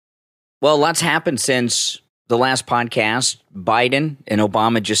Well, lots happened since the last podcast. Biden and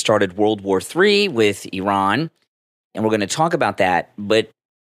Obama just started World War III with Iran, and we're going to talk about that. But,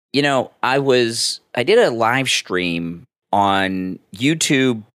 you know, I did a live stream on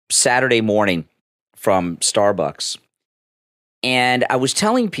YouTube Saturday morning from Starbucks, and I was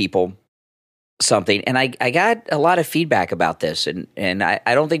telling people something, and I got a lot of feedback about this, and I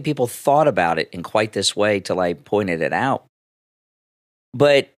don't think people thought about it in quite this way till I pointed it out.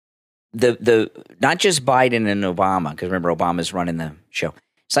 But the not just Biden and Obama, because remember Obama's running the show.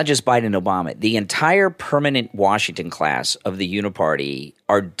 It's not just Biden and Obama. The entire permanent Washington class of the Uniparty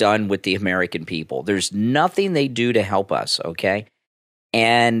are done with the American people. There's nothing they do to help us, okay?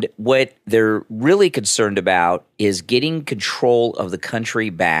 And what they're really concerned about is getting control of the country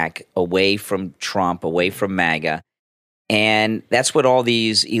back away from Trump, away from MAGA. And that's what all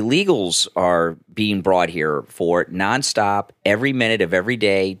these illegals are being brought here for, nonstop, every minute of every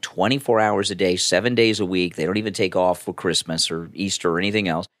day, 24 hours a day, 7 days a week. They don't even take off for Christmas or Easter or anything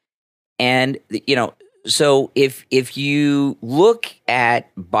else. And, you know, so if you look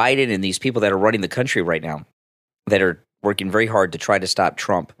at Biden and these people that are running the country right now that are working very hard to try to stop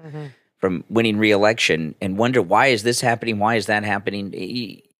Trump from winning re-election and wonder, why is this happening? Why is that happening?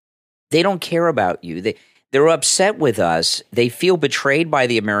 They don't care about you. They're upset with us. They feel betrayed by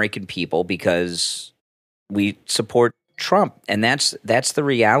the American people because we support Trump, and that's the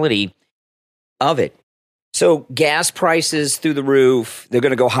reality of it. So gas prices through the roof. They're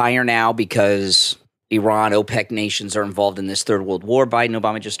going to go higher now because Iran, OPEC nations are involved in this third world war. Biden,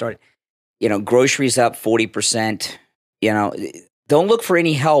 Obama just started. You know, groceries up 40%. You know, don't look for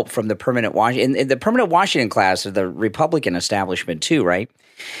any help from the permanent Washington. And the permanent Washington class of the Republican establishment too, right?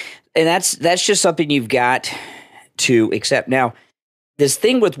 And that's just something you've got to accept. Now, this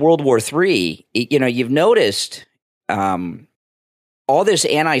thing with World War III, you know, you've noticed all this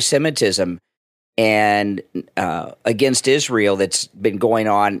anti-Semitism and against Israel that's been going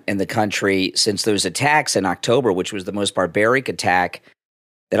on in the country since those attacks in October, which was the most barbaric attack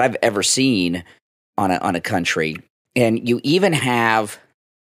that I've ever seen on a country. And you even have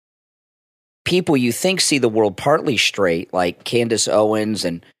people you think see the world partly straight, like Candace Owens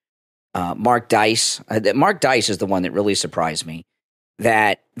and Mark Dice. Mark Dice is the one that really surprised me,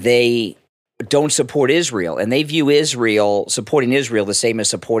 that they don't support Israel, and they view supporting Israel the same as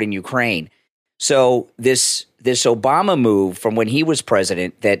supporting Ukraine. So this Obama move from when he was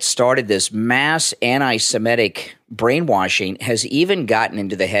president that started this mass anti-Semitic brainwashing has even gotten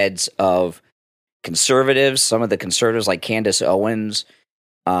into the heads of conservatives, some of the conservatives like Candace Owens,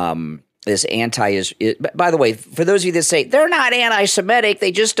 this by the way, for those of you that say they're not anti-Semitic,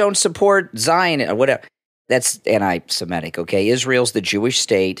 they just don't support Zion or whatever, that's anti-Semitic, okay? Israel's the Jewish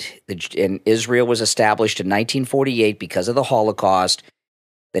state, and Israel was established in 1948 because of the Holocaust.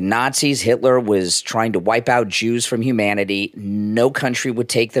 The Nazis, Hitler was trying to wipe out Jews from humanity. No country would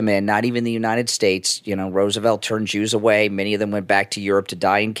take them in, not even the United States. You know, Roosevelt turned Jews away. Many of them went back to Europe to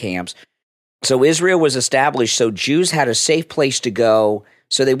die in camps. So Israel was established so Jews had a safe place to go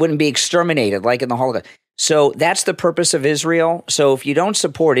so they wouldn't be exterminated like in the Holocaust. So that's the purpose of Israel. So if you don't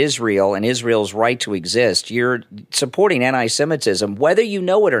support Israel and Israel's right to exist, you're supporting anti-Semitism, whether you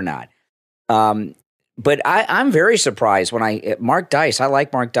know it or not. But I'm very surprised when Mark Dice, I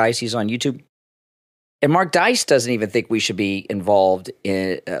like Mark Dice, he's on YouTube. And Mark Dice doesn't even think we should be involved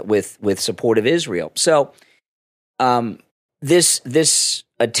with support of Israel. So this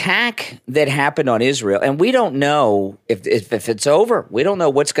attack that happened on Israel, and we don't know if it's over. We don't know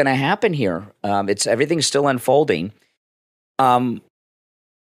what's going to happen here. Everything's still unfolding.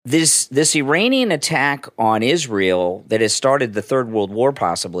 This Iranian attack on Israel that has started the Third World War,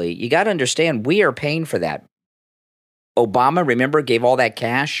 possibly, you got to understand we are paying for that. Obama, remember, gave all that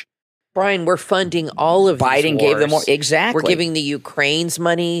cash. Brian, we're funding all of Biden these gave them more. wars. Exactly. We're giving the Ukraine's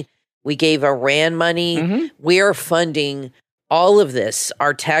money. We gave Iran money. Mm-hmm. We are funding all of this.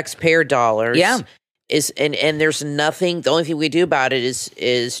 Our taxpayer dollars. Yeah. And there's nothing. The only thing we do about it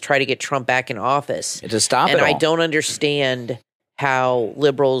is try to get Trump back in office. To stop it all. And I don't understand how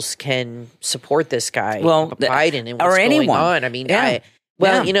liberals can support this guy, Biden, and what's going on. I mean,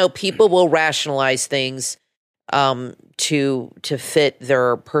 you know, people will rationalize things to fit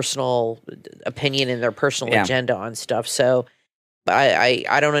their personal opinion and their personal agenda on stuff. So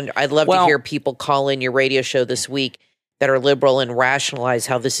I don't. I'd love to hear people call in your radio show this week that are liberal and rationalize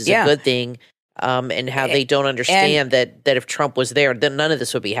how this is a good thing. And how they don't understand that if Trump was there, then none of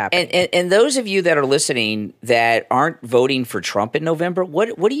this would be happening. And those of you that are listening that aren't voting for Trump in November, what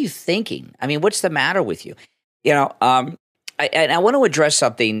are you thinking? I mean, what's the matter with you? You know, I want to address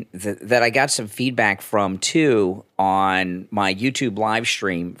something that I got some feedback from, too, on my YouTube live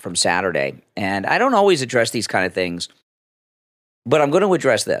stream from Saturday. And I don't always address these kind of things, but I'm going to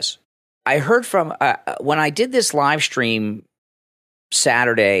address this. I heard from when I did this live stream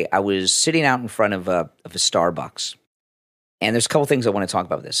Saturday, I was sitting out in front of a Starbucks. And there's a couple things I want to talk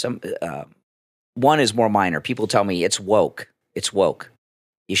about with this. One is more minor. People tell me it's woke. It's woke.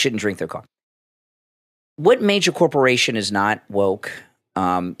 You shouldn't drink their coffee. What major corporation is not woke?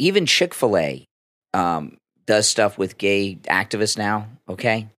 Even Chick-fil-A does stuff with gay activists now,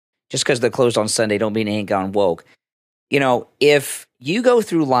 okay? Just because they're closed on Sunday don't mean they ain't gone woke. You know, if you go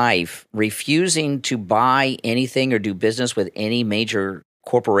through life refusing to buy anything or do business with any major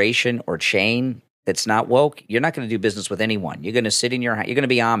corporation or chain that's not woke, you're not going to do business with anyone. You're going to sit in your house. You're going to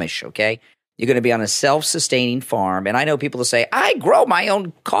be Amish, okay? You're going to be on a self-sustaining farm. And I know people that say, I grow my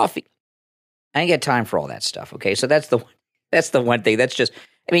own coffee. I ain't got time for all that stuff, okay? So that's the one thing. That's just,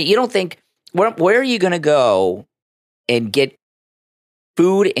 I mean, you don't think, where are you going to go and get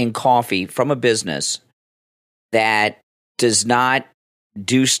food and coffee from a business that does not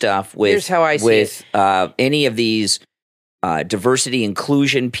do stuff with, Here's how I see any of these diversity,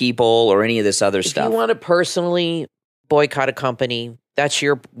 inclusion people or any of this other stuff? If you want to personally boycott a company, that's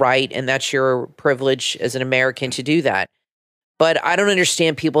your right and that's your privilege as an American to do that. But I don't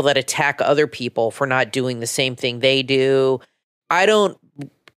understand people that attack other people for not doing the same thing they do. I don't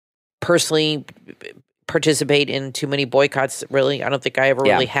personally participate in too many boycotts, really. I don't think I ever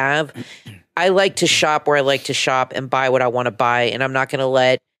really have. I like to shop where I like to shop and buy what I want to buy, and I'm not going to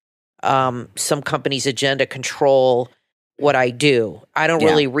let some company's agenda control what I do. I don't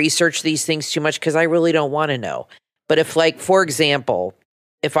really research these things too much because I really don't want to know. But if, like, for example,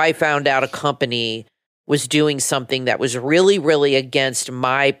 if I found out a company was doing something that was really, really against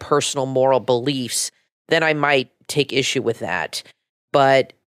my personal moral beliefs, then I might take issue with that.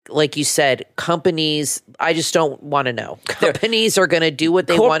 But like you said, companies, I just don't want to know. Companies are going to do what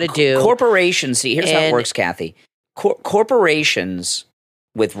they want to do. Corporations, see, here's how it works, Kathy. Corporations,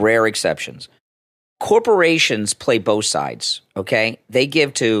 with rare exceptions, corporations play both sides, okay? They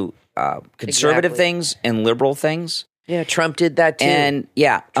give to conservative things and liberal things. Yeah, Trump did that too. And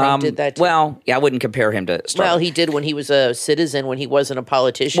Trump did that too. Well, I wouldn't compare him to Starbucks. Well, he did when he was a citizen, when he wasn't a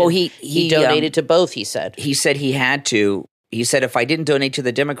politician. Well, he donated to both, he said. He said he had to. He said if I didn't donate to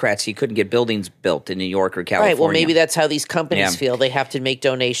the Democrats, he couldn't get buildings built in New York or California. Right, well, maybe that's how these companies feel. They have to make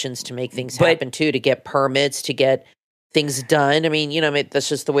donations to make things happen too, to get permits, to get things done. I mean, that's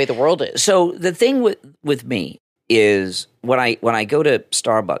just the way the world is. So the thing with me is when I go to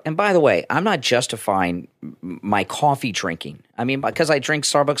Starbucks, and by the way, I'm not justifying my coffee drinking. I mean, because I drink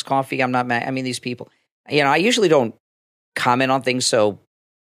Starbucks coffee, I'm not mad. I mean, these people, I usually don't comment on things so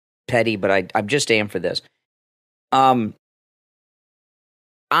petty, but I'm just damned for this.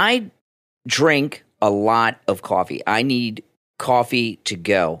 I drink a lot of coffee. I need coffee to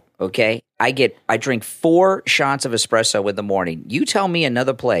go, okay? I drink 4 shots of espresso in the morning. You tell me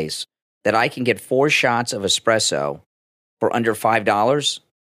another place that I can get 4 shots of espresso for under $5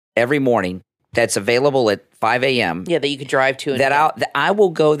 every morning that's available at 5 a.m. Yeah, that you could drive to. That I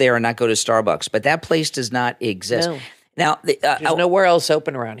will go there and not go to Starbucks, but that place does not exist. No. Now, there's nowhere else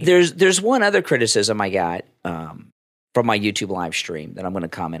open around here. There's one other criticism I got from my YouTube live stream that I'm going to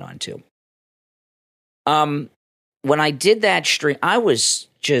comment on too. When I did that stream, I was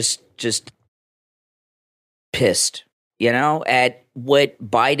just pissed, at what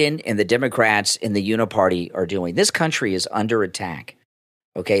Biden and the Democrats and the Uniparty are doing. This country is under attack.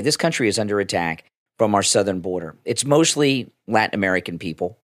 Okay, this country is under attack from our southern border. It's mostly Latin American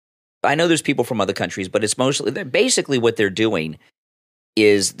people. I know there's people from other countries, but it's basically what they're doing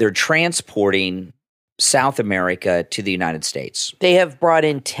is they're transporting South America to the United States. They have brought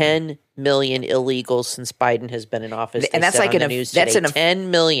in 10 million illegals since Biden has been in office. And that's like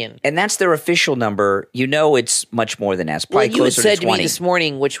 10 million. And that's their official number. It's much more than that. It's probably closer to 20. You said to me this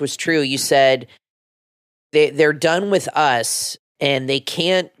morning, which was true, you said they're done with us and they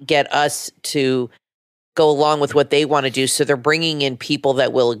can't get us to go along with what they want to do, so they're bringing in people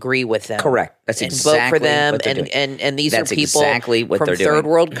that will agree with them. Correct. That's exactly vote for them, what they're doing. And these are people from third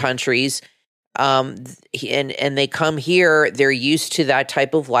world countries. And they come here, they're used to that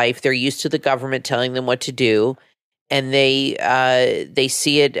type of life. They're used to the government telling them what to do. And they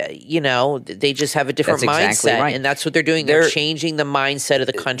see it, they just have a different mindset. Right. And that's what they're doing. They're changing the mindset of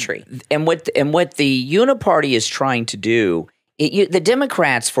the country. And what the Uniparty is trying to do, the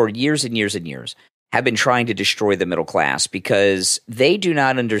Democrats for years and years and years have been trying to destroy the middle class because they do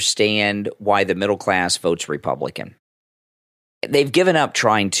not understand why the middle class votes Republican. They've given up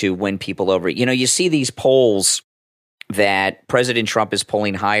trying to win people over. You see these polls that President Trump is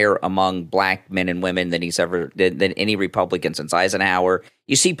polling higher among black men and women than than any Republican since Eisenhower.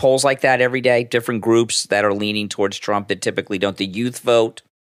 You see polls like that every day, different groups that are leaning towards Trump that typically don't. The youth vote,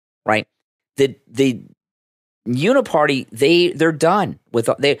 right? The Uniparty, they're done with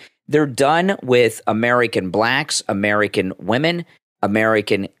they're done with American blacks, American women,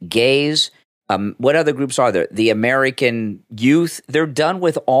 American gays. What other groups are there? The American youth. They're done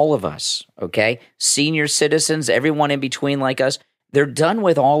with all of us, okay? Senior citizens, everyone in between like us. They're done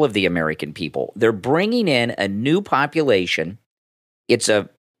with all of the American people. They're bringing in a new population. It's a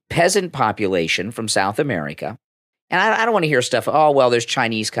peasant population from South America. And I don't want to hear stuff, oh, well, there's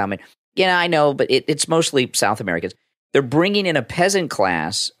Chinese coming. Yeah, I know, but it's mostly South Americans. They're bringing in a peasant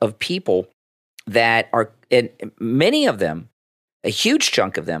class of people that are, and many of them, a huge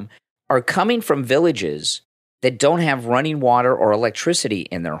chunk of them, are coming from villages that don't have running water or electricity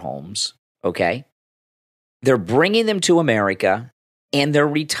in their homes, okay? They're bringing them to America, and they're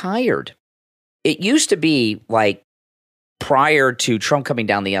retired. It used to be like prior to Trump coming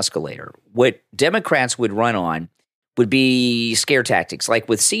down the escalator, what Democrats would run on would be scare tactics. Like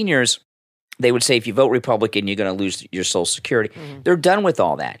with seniors, they would say, if you vote Republican, you're going to lose your Social Security. Mm-hmm. They're done with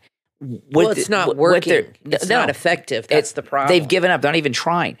all that. It's not working. It's not effective. That's the problem. They've given up. They're not even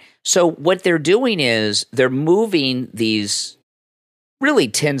trying. So what they're doing is they're moving these really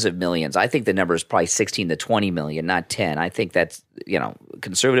tens of millions. I think the number is probably 16 to 20 million, not 10. I think that's, a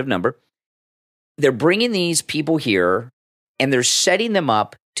conservative number. They're bringing these people here, and they're setting them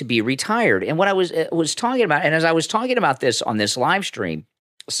up to be retired. And what I was talking about, and as I was talking about this on this live stream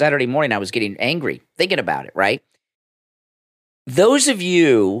Saturday morning, I was getting angry thinking about it, right? Those of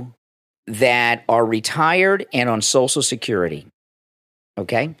you that are retired and on Social Security,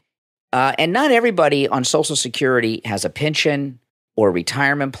 okay? And not everybody on Social Security has a pension or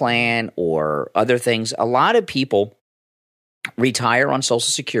retirement plan or other things. A lot of people retire on Social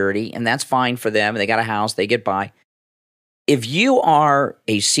Security, and that's fine for them. They got a house, they get by. If you are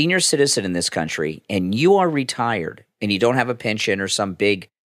a senior citizen in this country and you are retired and you don't have a pension or some big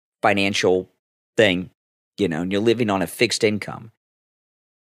financial thing, and you're living on a fixed income,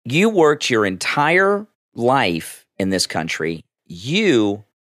 you worked your entire life in this country, you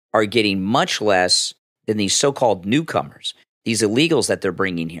are getting much less than these so-called newcomers, these illegals that they're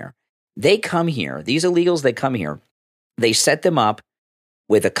bringing here. They come here, these illegals that come here, they set them up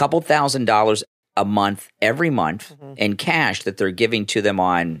with a couple $1,000s a month, every month, in cash that they're giving to them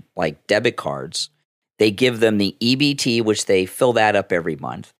on like debit cards. They give them the EBT, which they fill that up every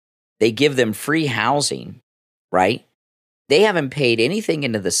month. They give them free housing, right? They haven't paid anything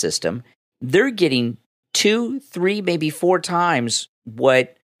into the system. They're getting 2, 3, maybe 4 times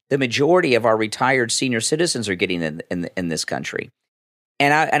what the majority of our retired senior citizens are getting in this country.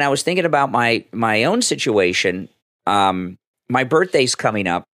 And I was thinking about my own situation. My birthday's coming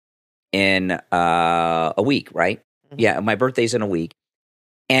up in a week, right? Yeah, my birthday's in a week.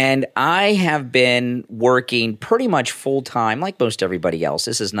 And I have been working pretty much full time, like most everybody else.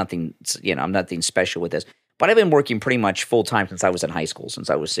 This is nothing, I'm nothing special with this. But I've been working pretty much full time since I was in high school, since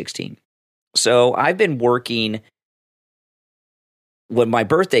I was 16. So I've been working, when my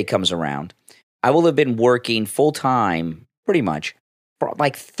birthday comes around, I will have been working full time pretty much for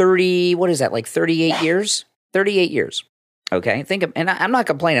like 38 years? 38 years. Okay? And I'm not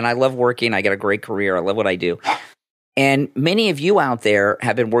complaining. I love working. I got a great career. I love what I do. And many of you out there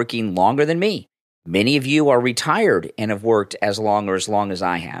have been working longer than me. Many of you are retired and have worked as long as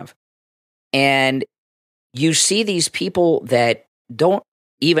I have. And you see these people that don't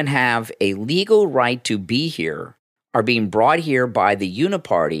even have a legal right to be here are being brought here by the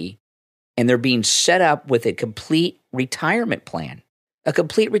Uniparty, and they're being set up with a complete retirement plan. A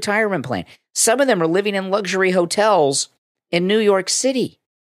complete retirement plan. Some of them are living in luxury hotels in New York City.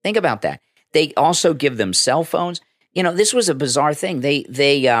 Think about that. They also give them cell phones. This was a bizarre thing. They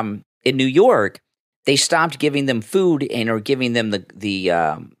in New York, they stopped giving them food and or giving them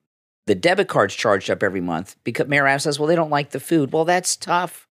the debit cards charged up every month because Maher says, well, they don't like the food. Well, that's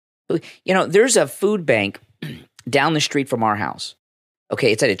tough. There's a food bank down the street from our house.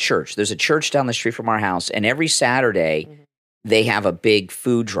 Okay, it's at a church. There's a church down the street from our house, and every Saturday they have a big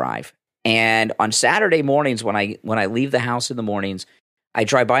food drive. And on Saturday mornings, when I leave the house in the mornings, I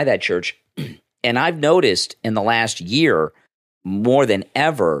drive by that church, and I've noticed in the last year more than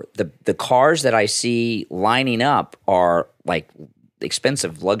ever the cars that I see lining up are like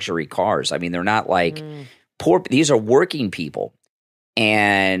expensive luxury cars. I mean, they're not like poor. These are working people,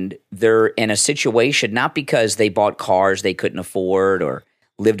 and they're in a situation not because they bought cars they couldn't afford or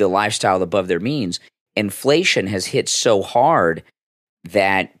lived a lifestyle above their means. Inflation has hit so hard.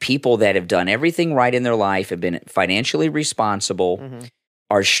 that people that have done everything right in their life, have been financially responsible,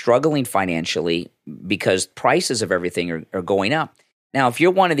 are struggling financially because prices of everything are going up. Now, if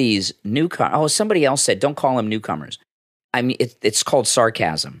you're one of these newcomers, somebody else said, don't call them newcomers. I mean, it's called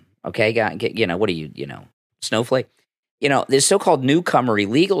sarcasm. Okay, what are you, snowflake? There's so-called newcomer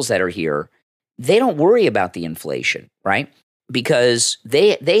illegals that are here. They don't worry about the inflation, right? Because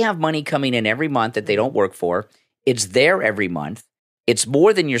they have money coming in every month that they don't work for. It's there every month. It's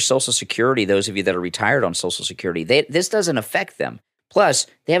more than your Social Security, those of you that are retired on Social Security. This doesn't affect them. Plus,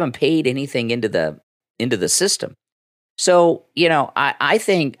 they haven't paid anything into the system. So, I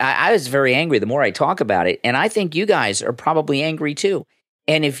think I was very angry the more I talk about it, and I think you guys are probably angry too.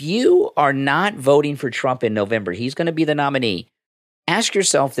 And if you are not voting for Trump in November, he's going to be the nominee. Ask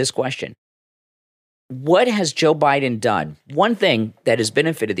yourself this question. What has Joe Biden done? One thing that has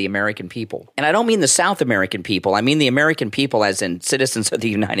benefited the American people, and I don't mean the South American people, I mean the American people as in citizens of the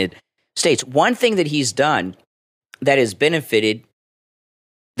United States. One thing that he's done that has benefited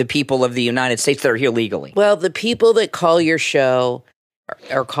the people of the United States that are here legally. Well, the people that call your show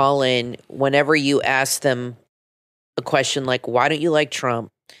or call in, whenever you ask them a question like, why don't you like Trump?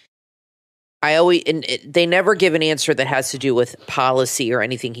 They never give an answer that has to do with policy or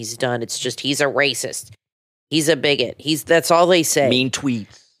anything he's done. It's just, he's a racist. He's a bigot. That's all they say. Mean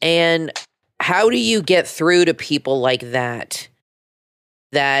tweets. And how do you get through to people like that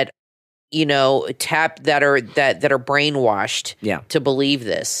that are brainwashed to believe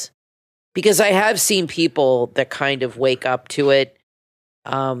this? Because I have seen people that kind of wake up to it.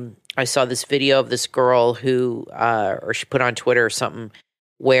 I saw this video of this girl who, or she put on Twitter or something,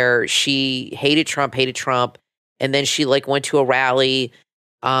 where she hated Trump, and then she went to a rally.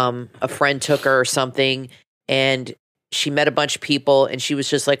 A friend took her or something, and she met a bunch of people, and she was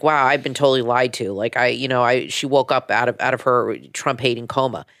just like, "Wow, I've been totally lied to." She woke up out of her Trump hating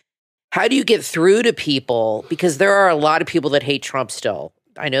coma. How do you get through to people? Because there are a lot of people that hate Trump still.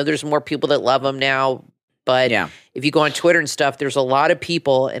 I know there's more people that love him now, but if you go on Twitter and stuff, there's a lot of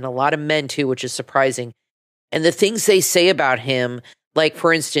people and a lot of men too, which is surprising. And the things they say about him. Like,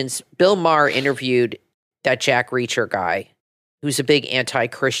 for instance, Bill Maher interviewed that Jack Reacher guy who's a big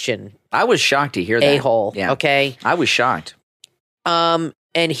anti-Christian. I was shocked to hear that. A-hole, okay? I was shocked. And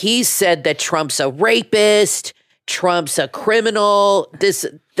he said that Trump's a rapist, Trump's a criminal,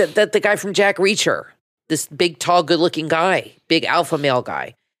 the guy from Jack Reacher, this big, tall, good-looking guy, big alpha male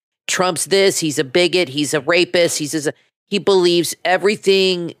guy. Trump's this, he's a bigot, he's a rapist, he believes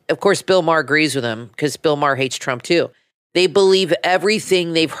everything. Of course, Bill Maher agrees with him because Bill Maher hates Trump too. They believe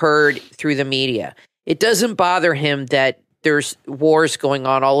everything they've heard through the media. It doesn't bother him that there's wars going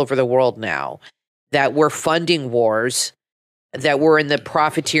on all over the world now, that we're funding wars, that we're in the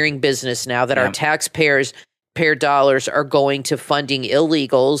profiteering business now, that our taxpayers' dollars are going to funding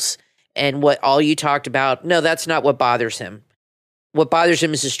illegals, and what all you talked about. No, that's not what bothers him. What bothers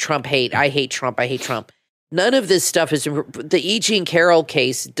him is his Trump hate. I hate Trump. I hate Trump. None of this stuff is. The E. Jean Carroll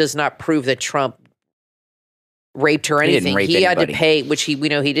case does not prove that Trump raped her or anything. He had to pay, which he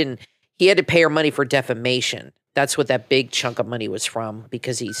didn't. He had to pay her money for defamation. That's what that big chunk of money was from,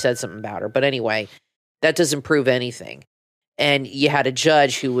 because he said something about her. But anyway, that doesn't prove anything. And you had a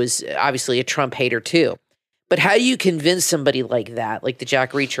judge who was obviously a Trump hater too. But how do you convince somebody like that, like the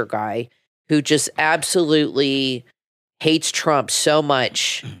Jack Reacher guy, who just absolutely hates Trump so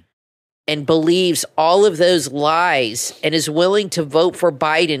much and believes all of those lies and is willing to vote for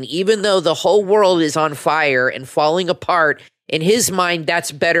Biden, even though the whole world is on fire and falling apart? In his mind,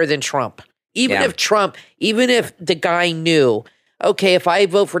 that's better than Trump. Even if the guy knew, okay, if I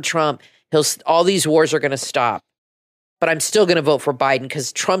vote for Trump, all these wars are going to stop. But I'm still going to vote for Biden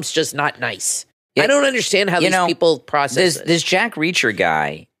because Trump's just not nice. I don't understand how these people process this Jack Reacher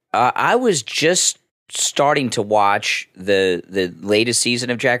guy. I was just starting to watch the latest season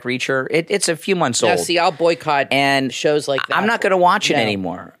of Jack Reacher. It's a few months old. See, I'll boycott and shows like that. I'm not going to watch it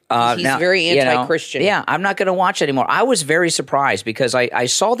anymore. He's very anti-Christian. I'm not going to watch it anymore. I was very surprised because I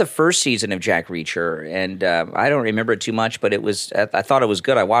saw the first season of Jack Reacher, and I don't remember it too much, but I thought it was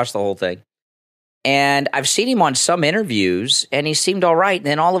good. I watched the whole thing. And I've seen him on some interviews, and he seemed all right. And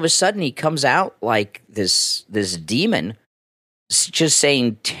then all of a sudden, he comes out like this demon, just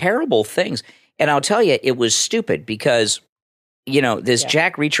saying terrible things. And I'll tell you, it was stupid because, this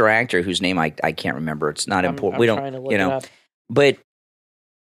Jack Reacher actor whose name I can't remember. It's not important. We don't, it up. But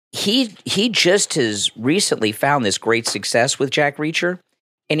he just has recently found this great success with Jack Reacher,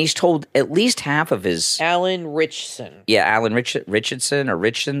 and he's told at least half of his Alan Richardson. Yeah, Alan Richardson,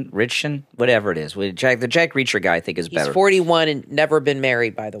 whatever it is. The Jack Reacher guy, I think, is better. He's 41 and never been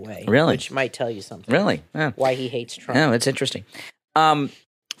married, by the way. Really? Which might tell you something. Really? Yeah. Why he hates Trump. No, it's interesting.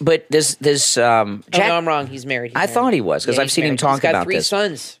 But this Jack, no, I'm wrong. He's married. I thought he was because I've seen him talk about this. He's got 3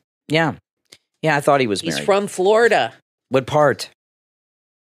 sons. Yeah, I thought he was married. He's from Florida. What part?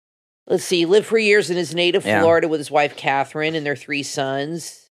 Let's see. He lived for years in his native Florida with his wife Catherine and their 3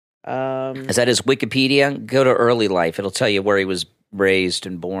 sons. Is that his Wikipedia? Go to early life; it'll tell you where he was raised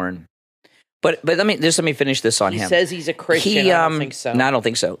and born. But let me finish this on him. He says he's a Christian. I don't think so. No, I don't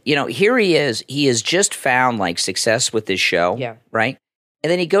think so. Here he is. He has just found success with this show. Yeah. Right.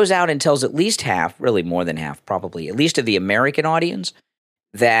 And then he goes out and tells at least half, really more than half, probably at least of the American audience,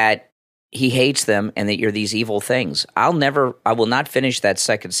 that he hates them and that you're these evil things. I will not finish that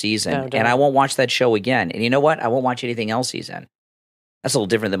 2nd season, and I won't watch that show again. And you know what? I won't watch anything else he's in. That's a little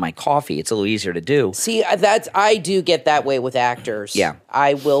different than my coffee. It's a little easier to do. See, I do get that way with actors. Yeah.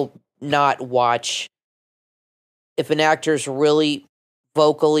 I will not watch if an actor's really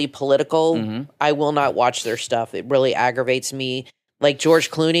vocally political. I will not watch their stuff. It really aggravates me. Like George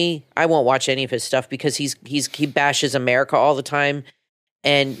Clooney, I won't watch any of his stuff because he bashes America all the time.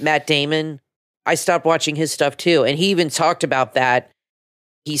 And Matt Damon, I stopped watching his stuff too. And he even talked about that.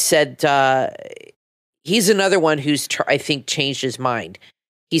 He said he's another one who's I think changed his mind.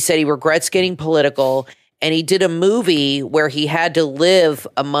 He said he regrets getting political. And he did a movie where he had to live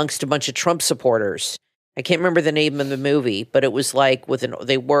amongst a bunch of Trump supporters. I can't remember the name of the movie, but it was like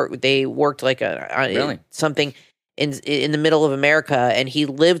they worked like something in the middle of America, and he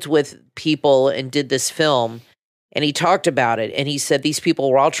lived with people and did this film, and he talked about it, and he said these people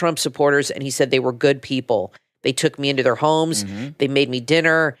were all Trump supporters, and he said they were good people. They took me into their homes, they made me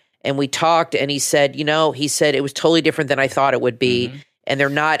dinner, and we talked, and he said it was totally different than I thought it would be. And they're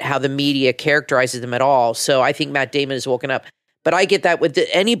not how the media characterizes them at all. So I think Matt Damon has woken up. But I get that with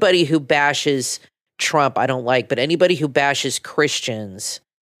anybody who bashes Trump, I don't like. But anybody who bashes Christians,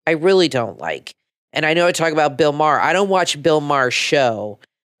 I really don't like. And I know I talk about Bill Maher. I don't watch Bill Maher's show,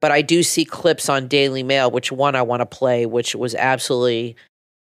 but I do see clips on Daily Mail, which one I want to play, which was absolutely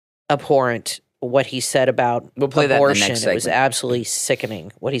abhorrent. What he said about abortion. That in the next segment. It was absolutely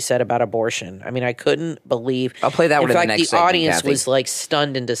sickening what he said about abortion. I mean, I couldn't believe. I'll play that one in the next segment. In fact, the audience Kathy. was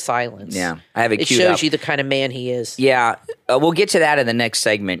stunned into silence. Yeah, I have it queued up. It shows up. you the kind of man he is. Yeah, we'll get to that in the next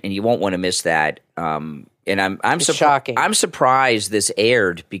segment, and you won't want to miss that. And I'm shocking. I'm surprised this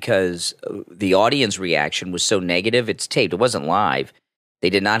aired because the audience reaction was so negative. It's taped. It wasn't live.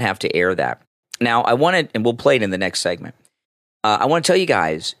 They did not have to air that. Now, I wanted, and we'll play it in the next segment. I want to tell you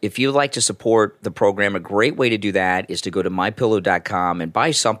guys, if you'd like to support the program, a great way to do that is to go to mypillow.com and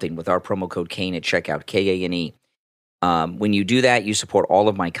buy something with our promo code Kane at checkout, Kane. When you do that, you support all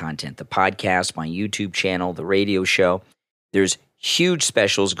of my content, the podcast, my YouTube channel, the radio show. There's huge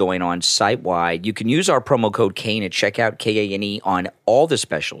specials going on site-wide. You can use our promo code Kane at checkout, Kane, on all the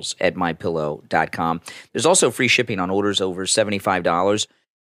specials at mypillow.com. There's also free shipping on orders over $75.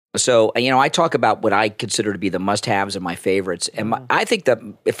 So, I talk about what I consider to be the must-haves and my favorites. And I think that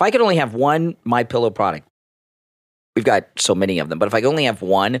if I could only have one MyPillow product, we've got so many of them, but if I could only have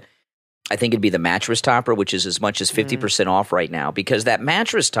one, I think it'd be the mattress topper, which is as much as 50% off right now, because that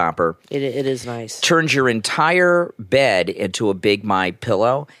mattress topper it is nice. Turns your entire bed into a big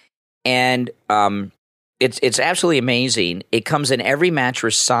MyPillow. And it's absolutely amazing. It comes in every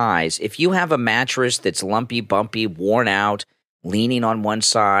mattress size. If you have a mattress that's lumpy, bumpy, worn out, leaning on one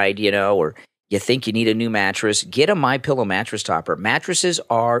side, or you think you need a new mattress, get a MyPillow mattress topper. Mattresses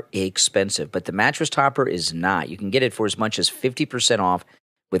are expensive, but the mattress topper is not. You can get it for as much as 50% off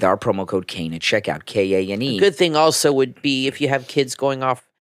with our promo code Kane at checkout, Kane. A good thing also would be if you have kids going off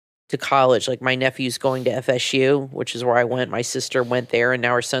to college, like my nephew's going to FSU, which is where I went. My sister went there, and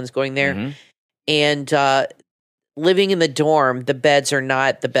now her son's going there. And living in the dorm, the beds are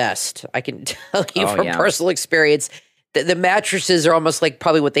not the best. I can tell you from personal experience. The mattresses are almost like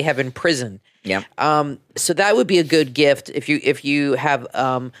probably what they have in prison. Yeah. So that would be a good gift if you have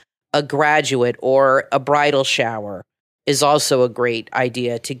a graduate or a bridal shower is also a great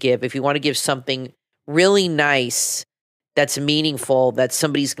idea to give. If you want to give something really nice that's meaningful that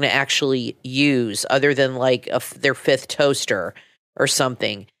somebody's going to actually use other than their 5th toaster or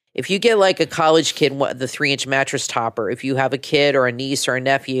something. If you get a college kid, the 3-inch mattress topper, if you have a kid or a niece or a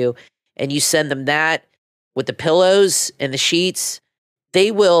nephew and you send them that, with the pillows and the sheets, they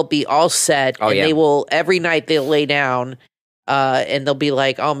will be all set. They will, every night they'll lay down and they'll be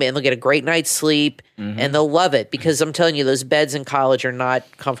like, oh man, they'll get a great night's sleep and they'll love it because I'm telling you, those beds in college are not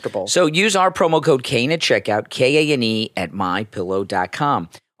comfortable. So use our promo code Kane at checkout, Kane at mypillow.com.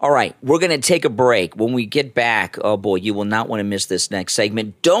 All right, we're going to take a break. When we get back, oh boy, you will not want to miss this next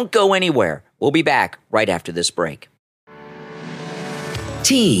segment. Don't go anywhere. We'll be back right after this break.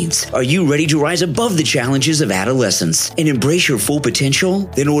 Teens, are you ready to rise above the challenges of adolescence and embrace your full potential?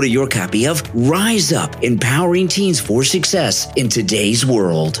 Then order your copy of Rise Up, Empowering Teens for Success in Today's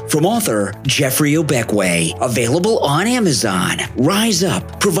World from author Jeffrey Obekwe, available on Amazon. Rise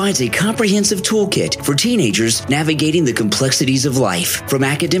Up provides a comprehensive toolkit for teenagers navigating the complexities of life, from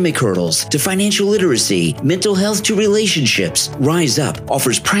academic hurdles to financial literacy, mental health to relationships. Rise Up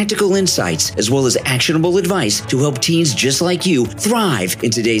offers practical insights as well as actionable advice to help teens just like you thrive in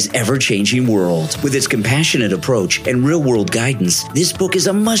today's ever-changing world. With its compassionate approach and real-world guidance, this book is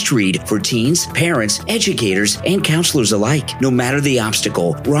a must-read for teens, parents, educators, and counselors alike. No matter the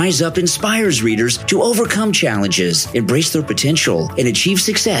obstacle, Rise Up inspires readers to overcome challenges, embrace their potential, and achieve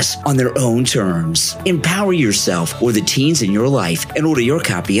success on their own terms. Empower yourself or the teens in your life and order your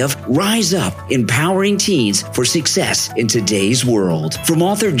copy of Rise Up, Empowering Teens for Success in Today's World from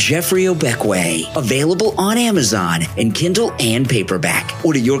author Jeffrey Obekwe, available on Amazon in Kindle and paperback.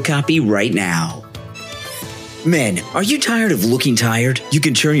 Order your copy right now. Men, are you tired of looking tired? You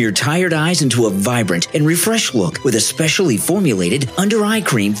can turn your tired eyes into a vibrant and refreshed look with a specially formulated under-eye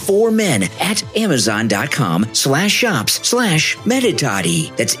cream for men at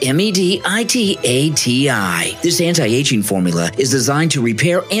Amazon.com/shops/Meditati. That's MEDITATI. This anti-aging formula is designed to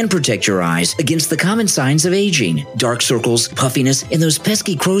repair and protect your eyes against the common signs of aging. Dark circles, puffiness, and those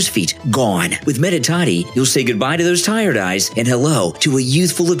pesky crow's feet gone. With Meditati, you'll say goodbye to those tired eyes and hello to a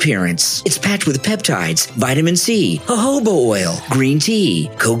youthful appearance. It's packed with peptides, vitamin C, jojoba oil, green tea,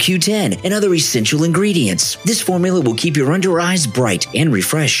 CoQ10, and other essential ingredients. This formula will keep your under eyes bright and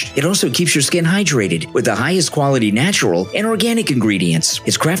refreshed. It also keeps your skin hydrated with the highest quality natural and organic ingredients.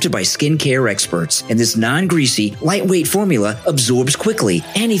 It's crafted by skincare experts, and this non-greasy, lightweight formula absorbs quickly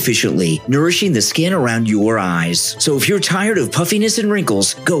and efficiently, nourishing the skin around your eyes. So if you're tired of puffiness and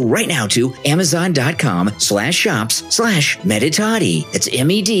wrinkles, go right now to Amazon.com/shops/Meditati. That's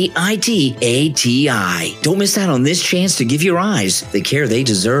MEDITATI. Don't miss out on this chance to give your eyes the care they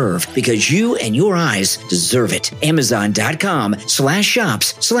deserve, because you and your eyes deserve it.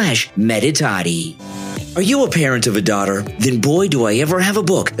 Amazon.com/shops/Meditati. Are you a parent of a daughter? Then boy, do I ever have a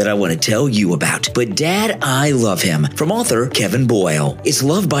book that I want to tell you about. But Dad, I Love Him, from author Kevin Boyle. It's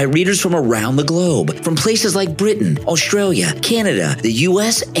loved by readers from around the globe, from places like Britain, Australia, Canada, the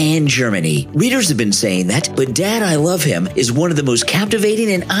US, and Germany. Readers have been saying that, but Dad, I Love Him is one of the most captivating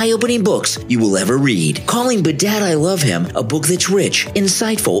and eye-opening books you will ever read. Calling But Dad, I Love Him a book that's rich,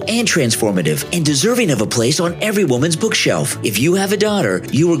 insightful, and transformative, and deserving of a place on every woman's bookshelf. If you have a daughter,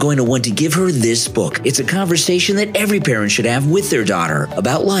 you are going to want to give her this book. It's a conversation that every parent should have with their daughter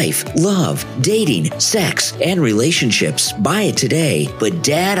about life, love, dating, sex, and relationships. Buy it today. But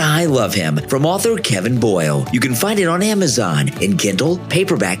Dad, I Love Him, from author Kevin Boyle. You can find it on Amazon in Kindle,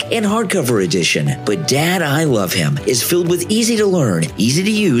 paperback, and hardcover edition. But Dad, I Love Him is filled with easy-to-learn,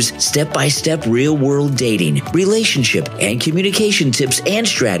 easy-to-use, step-by-step real-world dating, relationship, and communication tips and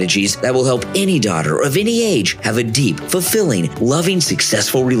strategies that will help any daughter of any age have a deep, fulfilling, loving,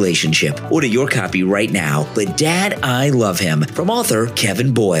 successful relationship. Order your copy right now. But Dad, I Love Him, from author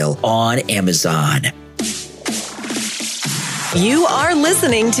Kevin Boyle, on Amazon. You are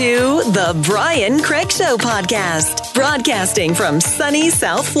listening to The Brian Craig Show podcast, broadcasting from sunny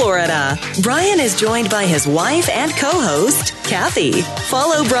South Florida. Brian is joined by his wife and co-host, Kathy.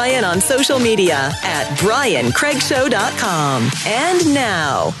 Follow Brian on social media at BrianCraigShow.com. And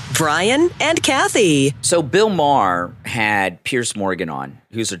now, Brian and Kathy. So Bill Maher had Piers Morgan on,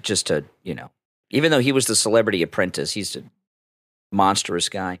 who's just a, even though he was the Celebrity Apprentice, he's a monstrous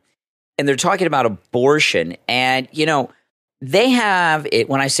guy. And they're talking about abortion. And, they have it.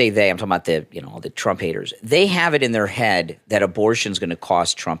 When I say they, I'm talking about all the Trump haters. They have it in their head that abortion is going to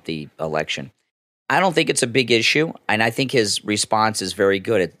cost Trump the election. I don't think it's a big issue. And I think his response is very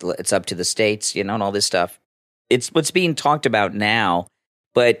good. It's up to the states, and all this stuff. It's what's being talked about now.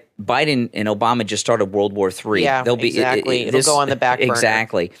 But Biden and Obama just started World War III. Yeah, exactly. It'll go on the back burner.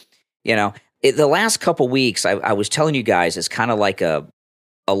 Exactly. The last couple weeks, I was telling you guys, it's kind of like a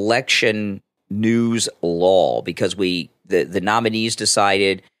election news lull, because the nominees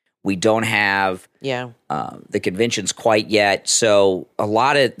decided. We don't have the conventions quite yet. So a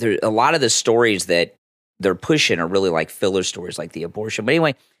lot of the stories that they're pushing are really like filler stories, like the abortion. But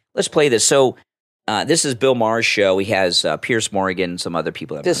anyway, let's play this. So this is Bill Maher's show. He has Piers Morgan, some other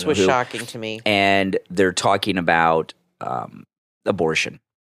people. This was shocking to me. And they're talking about abortion.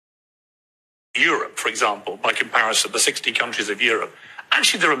 Europe, for example, by comparison, the 60 countries of Europe.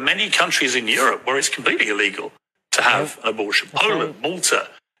 Actually, there are many countries in Europe where it's completely illegal to have an abortion. Poland, Malta,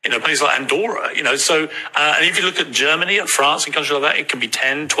 places like Andorra, So, and if you look at Germany and France and countries like that, it can be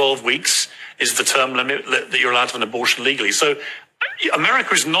 10, 12 weeks is the term limit that you're allowed to have an abortion legally. So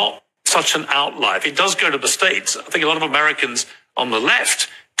America is not such an outlier. If it does go to the States, I think a lot of Americans on the left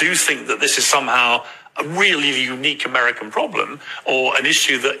do think that this is somehow a really unique American problem or an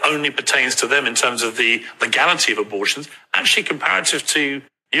issue that only pertains to them in terms of the legality of abortions. Actually, comparative to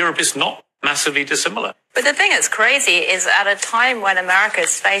Europe, it's not massively dissimilar. But the thing that's crazy is at a time when America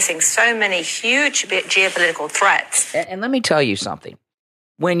is facing so many huge geopolitical threats. And let me tell you something.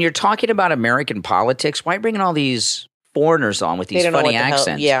 When you're talking about American politics, why bringing all these foreigners on with these funny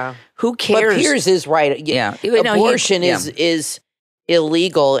accents? Yeah. Who cares? But Piers is right. Yeah. Abortion is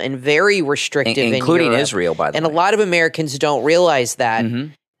illegal and very restrictive including in Europe. Israel, by the way. And a lot of Americans don't realize that.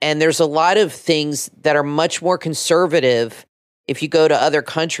 Mm-hmm. And there's a lot of things that are much more conservative if you go to other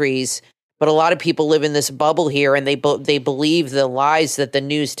countries. But a lot of people live in this bubble here, and they believe the lies that the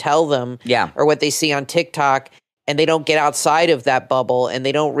news tell them, or what they see on TikTok, and they don't get outside of that bubble, and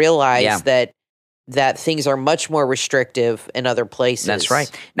they don't realize that things are much more restrictive in other places. That's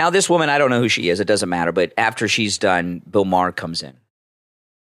right. Now, this woman, I don't know who she is. It doesn't matter. But after she's done, Bill Maher comes in.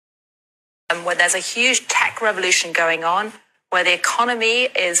 Where there's a huge tech revolution going on, where the economy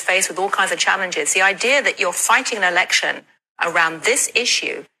is faced with all kinds of challenges. The idea that you're fighting an election around this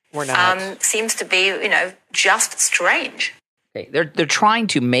issue seems to be, just strange. Okay. They're trying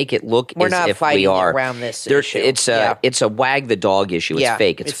to make it look We're as not if fighting we are around this issue. It's a wag the dog issue. It's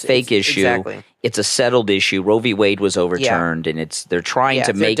fake. It's a fake issue. Exactly. It's a settled issue. Roe v. Wade was overturned, and they're trying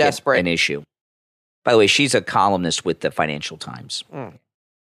to make it an issue. By the way, she's a columnist with the Financial Times.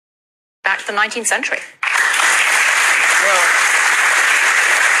 Back to the 19th century.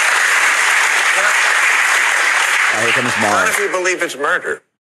 Here comes Maher. Not if you believe it's murder.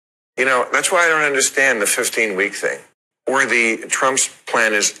 That's why I don't understand the 15-week thing. Or Trump's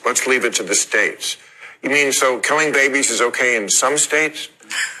plan is, let's leave it to the states. You mean, so killing babies is okay in some states?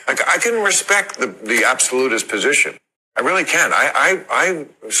 I can respect the absolutist position. I really can. I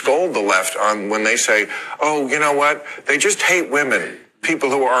scold the left on when they say, oh, you know what? They just hate women. People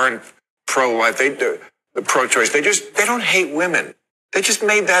who aren't pro-life, the pro-choice. They don't hate women. They just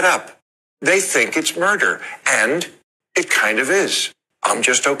made that up. They think it's murder. And it kind of is. I'm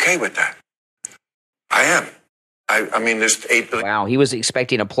just okay with that. I am. I mean, there's 8 billion. Wow, he was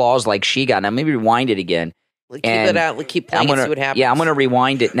expecting applause like she got. Now, maybe rewind it again. Keep it out. Keep playing and see what happens. Yeah, I'm going to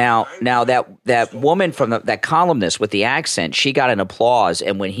rewind it now. Now, that woman from that columnist with the accent, she got an applause.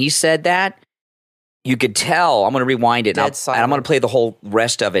 And when he said that, you could tell. I'm going to rewind it. And I'm going to play the whole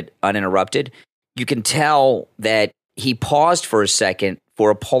rest of it uninterrupted. You can tell that he paused for a second for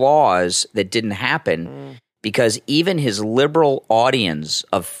applause that didn't happen because even his liberal audience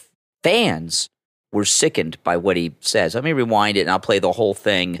of fans were sickened by what he says. Let me rewind it, and I'll play the whole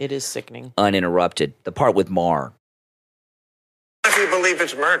thing. It is sickening. Uninterrupted. The part with Maher. If you believe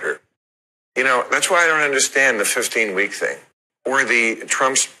it's murder. That's why I don't understand the 15-week thing. Or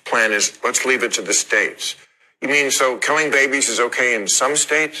Trump's plan is, let's leave it to the states. You mean, so killing babies is okay in some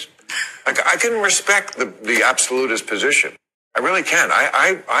states? I can respect the absolutist position. I really can.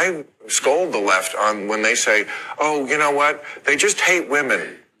 I scold the left on when they say, oh, you know what? They just hate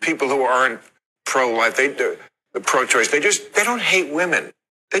women. People who aren't pro-life, the pro-choice. They don't hate women.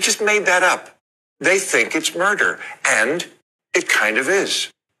 They just made that up. They think it's murder. And it kind of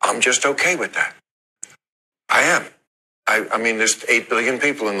is. I'm just okay with that. I am. I mean, there's 8 billion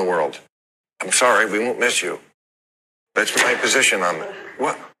people in the world. I'm sorry, we won't miss you. That's my position on that.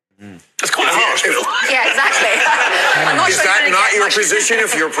 What? That's quite harsh, Bill. Yeah, exactly. Is that not your position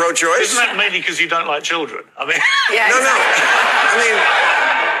if you're pro-choice? Isn't that mainly because you don't like children? I mean, No. I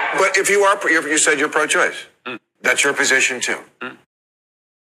mean, but if you said you're pro-choice, that's your position too.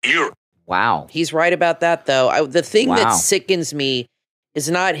 Wow. He's right about that, though. The thing that sickens me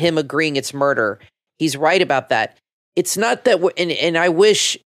is not him agreeing it's murder. He's right about that. It's not that we're, and I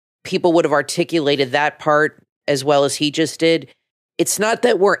wish people would have articulated that part as well as he just did. It's not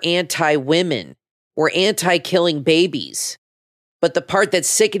that we're anti-women. We're anti-killing babies. But the part that's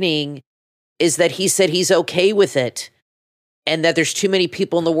sickening is that he said he's okay with it and that there's too many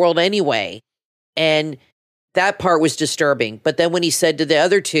people in the world anyway. And that part was disturbing. But then when he said to the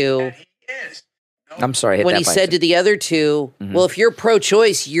other two... I'm sorry. When he said to the other two, well, if you're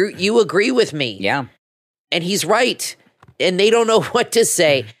pro-choice, you agree with me. Yeah. And he's right. And they don't know what to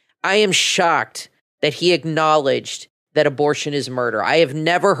say. I am shocked that he acknowledged that abortion is murder. I have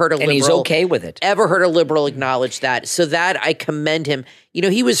never heard a liberal... And he's okay with it. Ever heard a liberal acknowledge that. So that I commend him.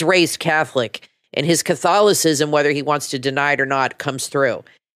 He was raised Catholic, and his Catholicism, whether he wants to deny it or not, comes through.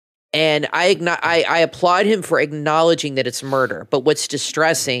 And I applaud him for acknowledging that it's murder. But what's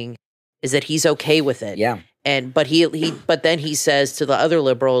distressing is that he's okay with it. Yeah. But then he says to the other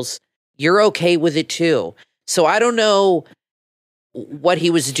liberals, you're okay with it too. So I don't know what he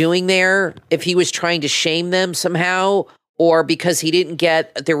was doing there, if he was trying to shame them somehow, or because he didn't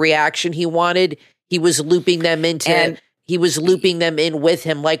get the reaction he wanted, he was looping them into. He was looping them in with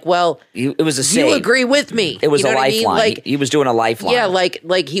him, like, well, it was a save. You agree with me. It was a lifeline. Like, he was doing a lifeline. Yeah,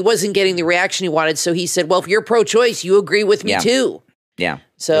 like he wasn't getting the reaction he wanted, so he said, well, if you're pro-choice, you agree with me too. Yeah.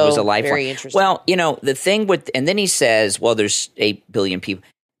 So it was a lifeline. Very interesting. Well, the thing with, and then he says, well, there's 8 billion people.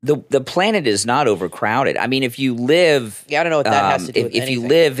 The planet is not overcrowded. I mean, if you live, I don't know what that has to do with if you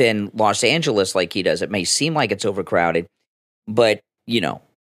live in Los Angeles like he does, it may seem like it's overcrowded, but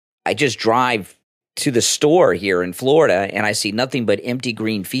I just drive to the store here in Florida and I see nothing but empty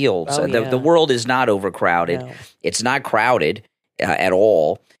green fields. The world is not overcrowded. No. It's not crowded at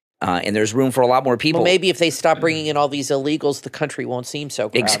all. And there's room for a lot more people. Well, maybe if they stop bringing in all these illegals, the country won't seem so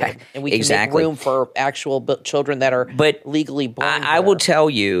crowded. Exactly. And we can make room for actual children that are legally born. I will tell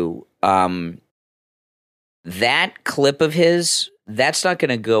you, that clip of his, that's not going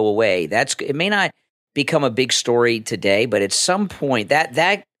to go away. It may not become a big story today, but at some point,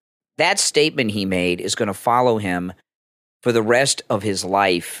 that statement he made is going to follow him for the rest of his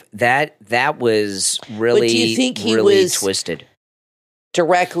life. That was really, do you think he really was twisted.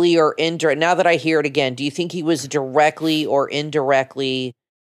 Directly or indirectly, now that I hear it again, do you think he was directly or indirectly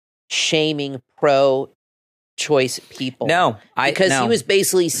shaming pro-choice people? No. Because he was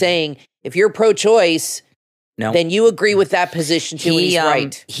basically saying, if you're pro-choice, then you agree with that position too, and he's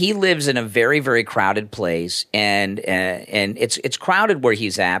right. He lives in a very, very crowded place, and it's crowded where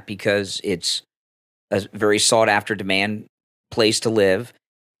he's at because it's a very sought-after demand place to live.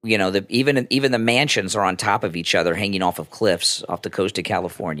 Even the mansions are on top of each other, hanging off of cliffs off the coast of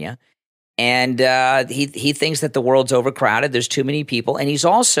California. And he thinks that the world's overcrowded. There's too many people. And he's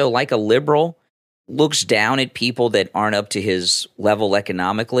also, like a liberal, looks down at people that aren't up to his level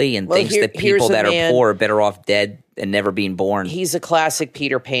economically and thinks that people that are poor are better off dead and never being born. He's a classic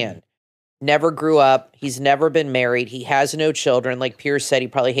Peter Pan. Never grew up. He's never been married. He has no children. Like Pierce said, he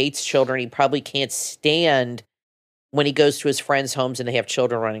probably hates children. He probably can't stand when he goes to his friends' homes and they have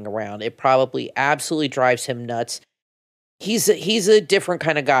children running around. It probably absolutely drives him nuts. He's a different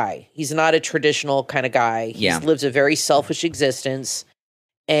kind of guy. He's not a traditional kind of guy. He lives a very selfish existence,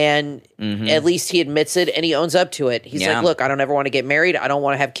 and at least he admits it and he owns up to it. He's like, look, I don't ever want to get married. I don't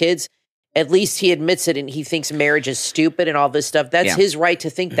want to have kids. At least he admits it, and he thinks marriage is stupid and all this stuff. That's his right to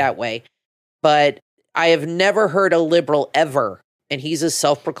think that way. But I have never heard a liberal ever, and he's a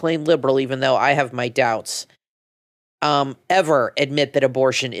self-proclaimed liberal, even though I have my doubts, ever admit that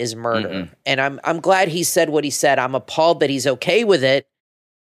abortion is murder. And I'm glad he said what he said. I'm appalled that he's okay with it,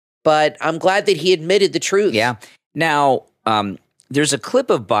 but I'm glad that he admitted the truth. Yeah. Now, there's a clip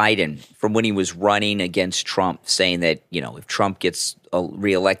of Biden from when he was running against Trump saying that, if Trump gets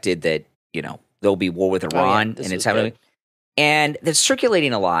reelected, that, there'll be war with Iran. And it's happening. And that's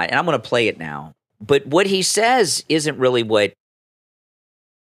circulating a lot. And I'm going to play it now. But what he says isn't really what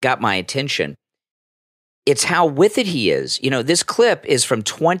got my attention. It's how with it he is. This clip is from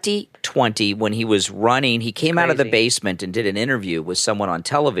 2020 when he was running. He came out of the basement and did an interview with someone on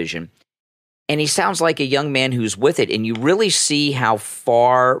television. And he sounds like a young man who's with it. And you really see how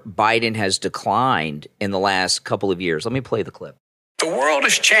far Biden has declined in the last couple of years. Let me play the clip. The world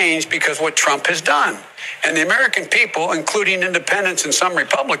has changed because of what Trump has done. And the American people, including independents and some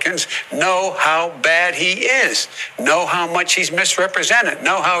Republicans, know how bad he is, know how much he's misrepresented,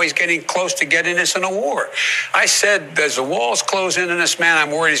 know how he's getting close to getting us in a war. I said, as the walls close in on this man,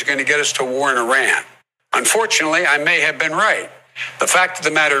 I'm worried he's going to get us to a war in Iran. Unfortunately, I may have been right. The fact of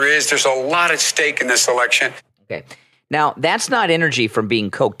the matter is there's a lot at stake in this election. Okay. Now, that's not energy from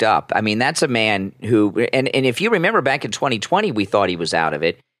being coked up. I mean, that's a man who, and if you remember back in 2020, we thought he was out of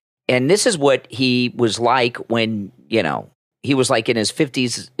it. And this is what he was like when, he was like in his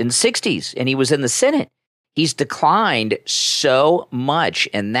 50s and 60s, and he was in the Senate. He's declined so much.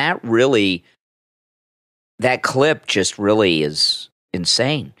 And that clip just really is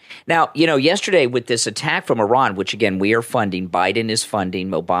insane. Now, yesterday with this attack from Iran, which again, we are funding, Biden is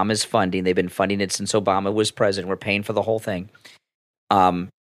funding, Obama's funding. They've been funding it since Obama was president. We're paying for the whole thing.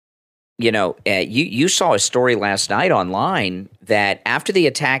 You saw a story last night online that after the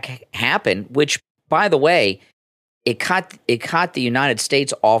attack happened, which by the way, it caught the United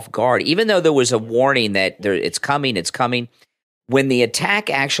States off guard, even though there was a warning that it's coming. When the attack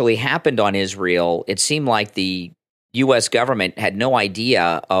actually happened on Israel, it seemed like the U.S. government had no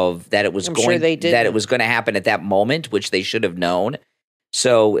idea that it was going to happen at that moment, which they should have known.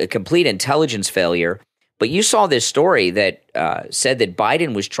 So a complete intelligence failure. But you saw this story that said that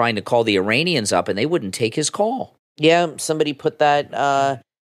Biden was trying to call the Iranians up and they wouldn't take his call. Yeah, somebody put that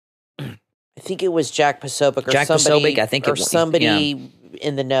I think it was Jack Posobiec or somebody. I think, or somebody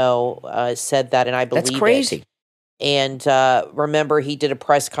in the know said that, and I believe that's crazy. It. And remember, he did a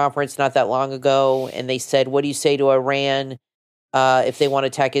press conference not that long ago, and they said, "What do you say to Iran if they want to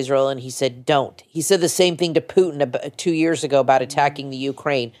attack Israel?" And he said, "Don't." He said the same thing to Putin 2 years ago about attacking the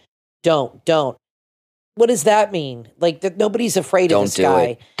Ukraine. Don't. What does that mean? Like, nobody's afraid of this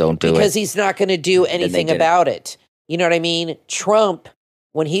guy. Don't do it. Because he's not going to do anything about it. You know what I mean? Trump,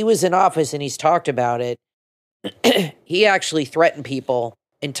 when he was in office and he's talked about it, he actually threatened people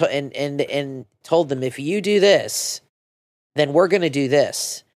and told them, if you do this, then we're going to do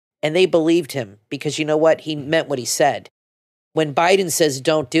this. And they believed him because you know what? He meant what he said. When Biden says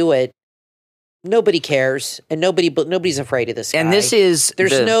don't do it, nobody cares, and nobody's afraid of this guy. And this is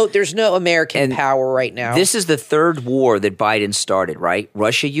there's no American power right now. This is the third war that Biden started, right?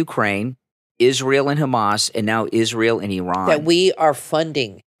 Russia, Ukraine, Israel and Hamas, and now Israel and Iran. That we are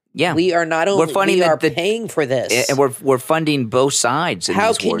funding. Yeah, we are not only we are paying for this, and we're funding both sides.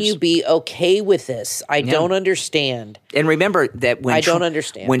 How can you be okay with this? I don't understand. And remember that when don't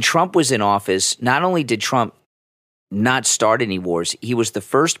understand when Trump was in office, not only did Trump not start any wars, he was the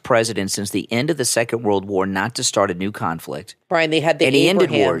first president since the end of the Second World War not to start a new conflict. Brian, they had the and Abraham.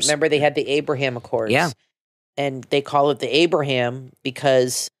 He ended wars. Remember, they had the Abraham Accords. Yeah, and they call it the Abraham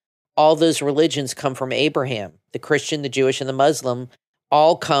because all those religions come from Abraham. The Christian, the Jewish, and the Muslim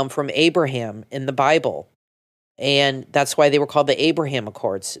all come from Abraham in the Bible. And that's why they were called the Abraham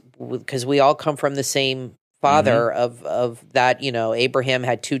Accords, because we all come from the same father of that. You know, Abraham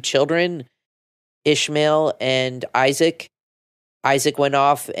had 2 children, Ishmael and Isaac. Isaac went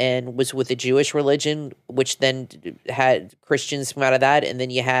off and was with the Jewish religion, which then had Christians come out of that. And then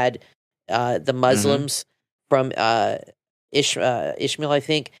you had the Muslims from Ishmael, I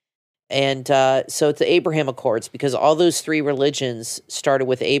think. And so it's the Abraham Accords because all those 3 religions started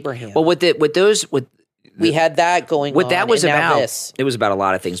with Abraham. Well, we had that going on. What that was about, this. It was about a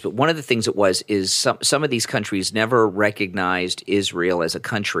lot of things. But one of the things it was is some of these countries never recognized Israel as a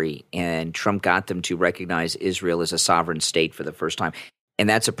country, and Trump got them to recognize Israel as a sovereign state for the first time. And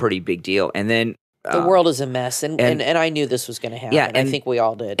that's a pretty big deal. And then the world is a mess, and I knew this was going to happen. Yeah, and I think we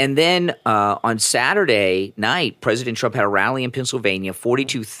all did. And then on Saturday night, President Trump had a rally in Pennsylvania.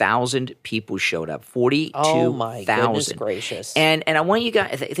 42,000 people showed up. 42,000. Oh my goodness gracious! And I want you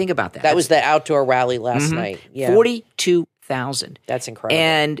guys to think about that. That was the outdoor rally last night. Yeah, 42,000. That's incredible.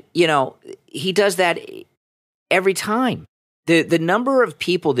 And you know he does that every time. The number of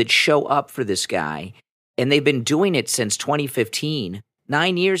people that show up for this guy, and they've been doing it since 2015.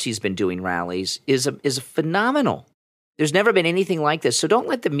 9 years he's been doing rallies is phenomenal. There's never been anything like this. So don't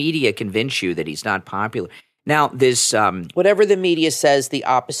let the media convince you that he's not popular. Now, this whatever the media says, the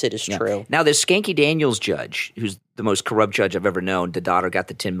opposite is true. Now, this Skanky Daniels judge, who's the most corrupt judge I've ever known, the daughter got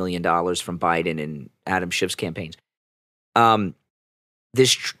the $10 million from Biden and Adam Schiff's campaigns.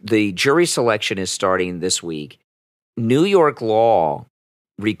 The jury selection is starting this week. New York law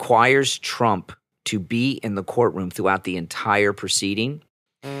requires Trump to be in the courtroom throughout the entire proceeding.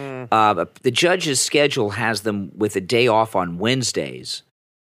 The judge's schedule has them with a day off on Wednesdays.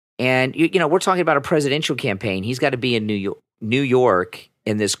 And, you know, we're talking about a presidential campaign. He's got to be in New York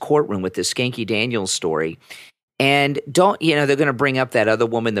in this courtroom with this Skanky Daniels story. And they're going to bring up that other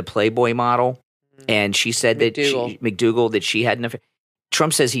woman, the Playboy model. And she said McDougal, that she had an affair.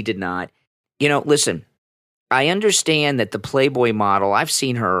 Trump says he did not. You know, listen. I understand that the Playboy model, I've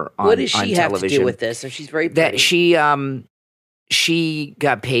seen her on television. What does she have to do with this? And she's very pretty. That she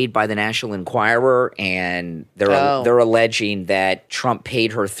got paid by the National Enquirer, and they're alleging that Trump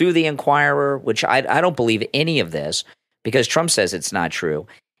paid her through the Enquirer, which I don't believe any of this because Trump says it's not true.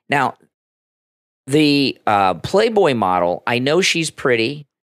 Now, the Playboy model, I know she's pretty.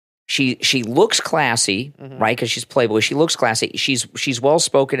 She looks classy, right? Because she's Playboy. She looks classy. She's well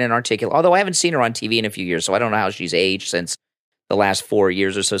spoken and articulate. Although I haven't seen her on TV in a few years, so I don't know how she's aged since the last 4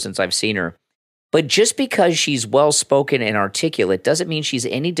 years or so since I've seen her. But just because she's well spoken and articulate doesn't mean she's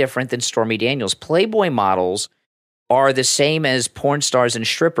any different than Stormy Daniels. Playboy models are the same as porn stars and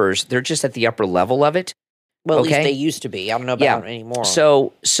strippers. They're just at the upper level of it. Well, at least they used to be. I don't know about it anymore.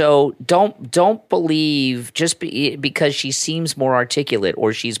 So don't believe just because she seems more articulate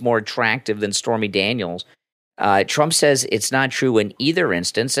or she's more attractive than Stormy Daniels. Trump says it's not true in either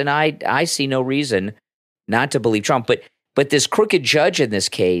instance, and I see no reason not to believe Trump. But this crooked judge in this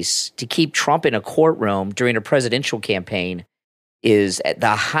case, to keep Trump in a courtroom during a presidential campaign is at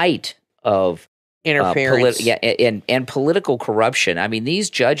the height of interference. And political corruption. I mean, these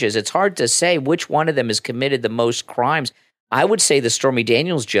judges, it's hard to say which one of them has committed the most crimes. I would say the Stormy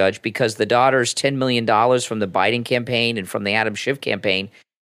Daniels judge because the daughter's $10 million from the Biden campaign and from the Adam Schiff campaign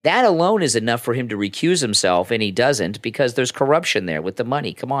That alone is enough for him to recuse himself, and he doesn't because there's corruption there with the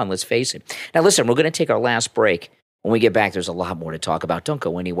money. Come on, let's face it. Now, listen, we're going to take our last break. When we get back, there's a lot more to talk about. Don't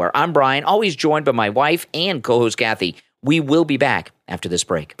go anywhere. I'm Brian, always joined by my wife and co-host Kathy. We will be back after this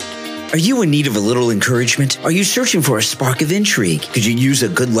break. Are you in need of a little encouragement? Are you searching for a spark of intrigue? Could you use a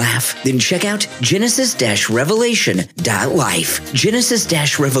good laugh? Then check out Genesis-Revelation.life.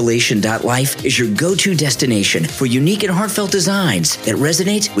 Genesis-Revelation.life is your go-to destination for unique and heartfelt designs that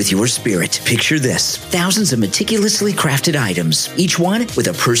resonate with your spirit. Picture this: thousands of meticulously crafted items, each one with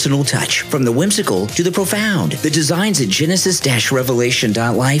a personal touch, from the whimsical to the profound. The designs at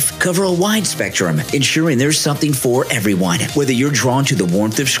Genesis-Revelation.life cover a wide spectrum, ensuring there's something for everyone. Whether you're drawn to the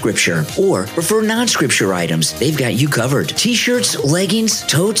warmth of Scripture or prefer non-scripture items, they've got you covered. T-shirts, leggings,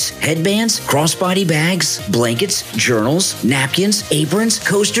 totes, headbands, crossbody bags, blankets, journals, napkins, aprons,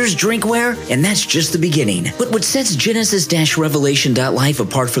 coasters, drinkware, and that's just the beginning. But what sets Genesis-Revelation.life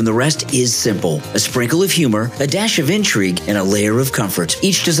apart from the rest is simple: a sprinkle of humor, a dash of intrigue, and a layer of comfort.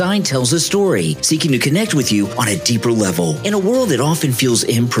 Each design tells a story, seeking to connect with you on a deeper level. In a world that often feels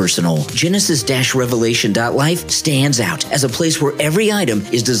impersonal, Genesis-Revelation.life stands out as a place where every item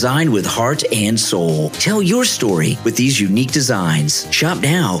is designed with heart and soul. Tell your story with these unique designs. Shop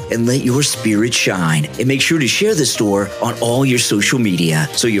now and let your spirit shine. And make sure to share the store on all your social media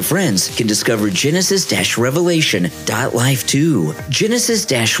so your friends can discover Genesis-Revelation.life too.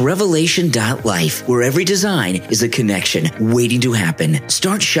 Genesis-Revelation.life, where every design is a connection waiting to happen.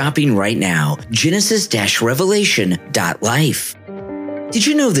 Start shopping right now. Genesis-Revelation.life. Did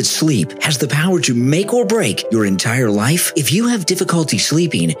you know that sleep has the power to make or break your entire life? If you have difficulty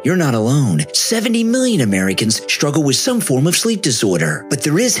sleeping, you're not alone. 70 million Americans struggle with some form of sleep disorder, but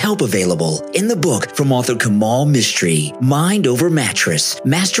there is help available in the book from author Kamal Mistry, Mind Over Mattress,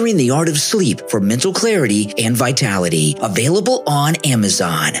 Mastering the Art of Sleep for Mental Clarity and Vitality, available on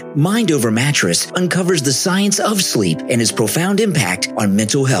Amazon. Mind Over Mattress uncovers the science of sleep and its profound impact on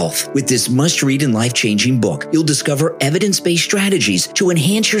mental health. With this must-read and life-changing book, you'll discover evidence-based strategies to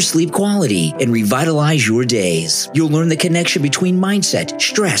enhance your sleep quality and revitalize your days. You'll learn the connection between mindset,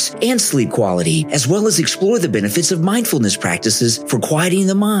 stress, and sleep quality, as well as explore the benefits of mindfulness practices for quieting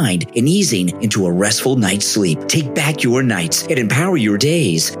the mind and easing into a restful night's sleep. Take back your nights and empower your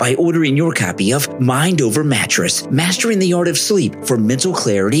days by ordering your copy of Mind Over Mattress, Mastering the Art of Sleep for Mental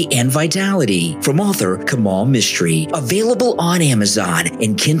Clarity and Vitality, from author Kamal Mistry. Available on Amazon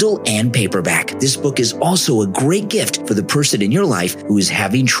in Kindle and paperback. This book is also a great gift for the person in your life who is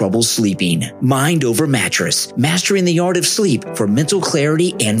having trouble sleeping. Mind Over Mattress, Mastering the Art of Sleep for Mental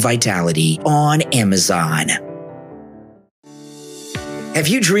Clarity and Vitality, on Amazon. Have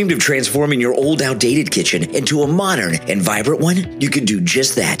you dreamed of transforming your old, outdated kitchen into a modern and vibrant one? You can do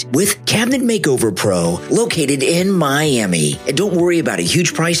just that with Cabinet Makeover Pro, located in Miami. And don't worry about a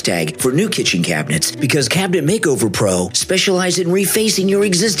huge price tag for new kitchen cabinets, because Cabinet Makeover Pro specializes in refacing your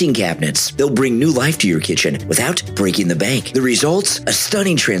existing cabinets. They'll bring new life to your kitchen without breaking the bank. The results? A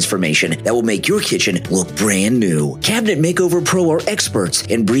stunning transformation that will make your kitchen look brand new. Cabinet Makeover Pro are experts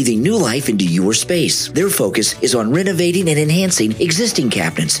in breathing new life into your space. Their focus is on renovating and enhancing existing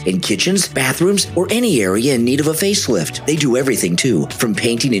cabinets in kitchens, bathrooms, or any area in need of a facelift. They do everything too, from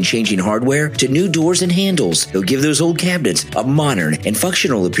painting and changing hardware to new doors and handles. They'll give those old cabinets a modern and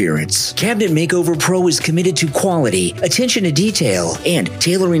functional appearance. Cabinet Makeover Pro is committed to quality, attention to detail, and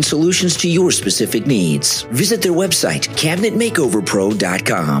tailoring solutions to your specific needs. Visit their website,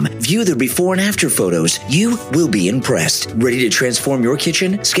 cabinetmakeoverpro.com. View their before and after photos. You will be impressed. Ready to transform your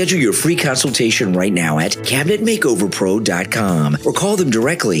kitchen? Schedule your free consultation right now at cabinetmakeoverpro.com or call them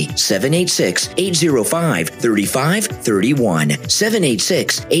directly, 786-805-3531,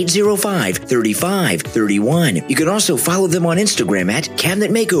 786-805-3531. You can also follow them on Instagram at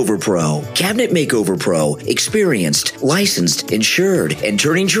Cabinet Makeover Pro. Cabinet Makeover Pro, experienced, licensed, insured, and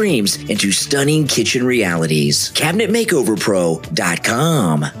turning dreams into stunning kitchen realities.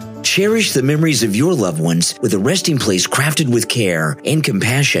 CabinetMakeoverPro.com. Cherish the memories of your loved ones with a resting place crafted with care and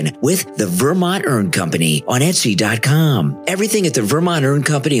compassion with the Vermont Urn Company on Etsy.com. Everything at the Vermont Urn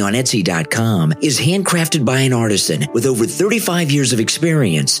Company on Etsy.com is handcrafted by an artisan with over 35 years of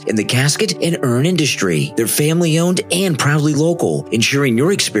experience in the casket and urn industry. They're family-owned and proudly local, ensuring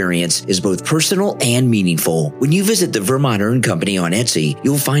your experience is both personal and meaningful. When you visit the Vermont Urn Company on Etsy,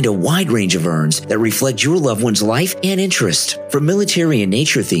 you'll find a wide range of urns that reflect your loved one's life and interest. From military and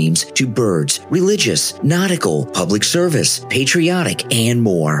nature themes themes to birds, religious, nautical, public service, patriotic, and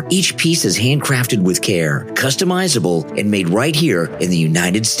more. Each piece is handcrafted with care, customizable, and made right here in the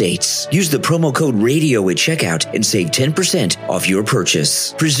United States. Use the promo code RADIO at checkout and save 10% off your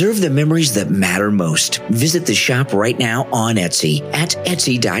purchase. Preserve the memories that matter most. Visit the shop right now on Etsy at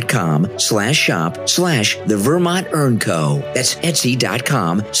etsy.com/shop/The Vermont Urn Co. That's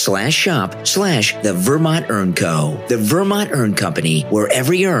etsy.com/shop/The Vermont Urn Co. The Vermont Urn Company, where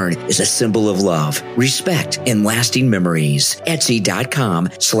every urn is a symbol of love, respect, and lasting memories.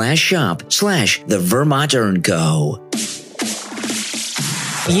 Etsy.com/shop/The Vermont Urn Co.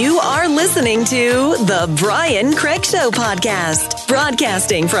 You are listening to the Brian Craig Show podcast,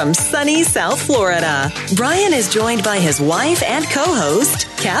 broadcasting from sunny South Florida. Brian is joined by his wife and co-host,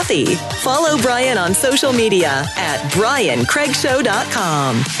 Kathy. Follow Brian on social media at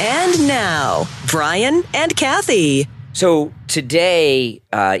briancraigshow.com. And now, Brian and Kathy. So today,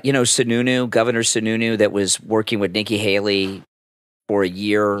 Sununu, Governor Sununu, that was working with Nikki Haley for a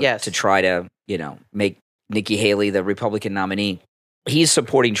year to try to, make Nikki Haley the Republican nominee. He's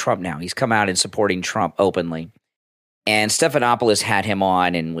supporting Trump now. He's come out and supporting Trump openly. And Stephanopoulos had him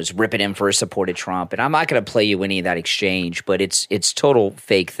on and was ripping him for his support of Trump. And I'm not going to play you any of that exchange, but it's total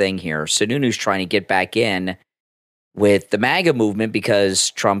fake thing here. Sununu's trying to get back in with the MAGA movement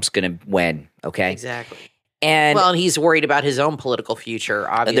because Trump's going to win, okay? Exactly. And he's worried about his own political future,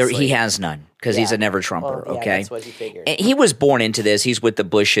 obviously. He has none because he's a never-Trumper, okay? That's what he figured. And he was born into this. He's with the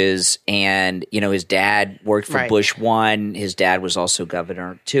Bushes, and, his dad worked for Bush 1. His dad was also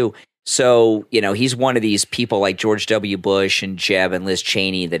governor, too. So, he's one of these people like George W. Bush and Jeb and Liz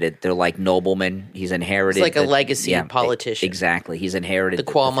Cheney that they're like noblemen. He's inherited. He's like a legacy politician. Exactly. He's inherited the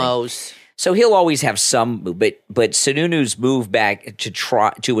Cuomos. So he'll always have some move, but Sununu's move back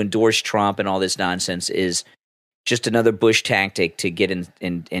to endorse Trump and all this nonsense is just another Bush tactic to get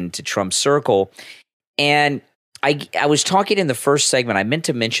into Trump's circle. And I was talking in the first segment. I meant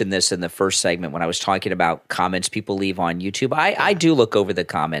to mention this in the first segment when I was talking about comments people leave on YouTube. I do look over the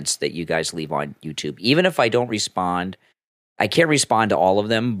comments that you guys leave on YouTube, even if I don't respond. I can't respond to all of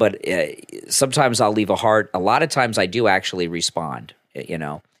them, but sometimes I'll leave a heart. A lot of times I do actually respond.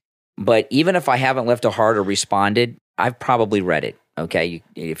 But even if I haven't left a heart or responded, I've probably read it, okay,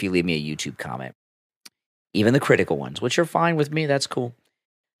 if you leave me a YouTube comment. Even the critical ones, which are fine with me, that's cool.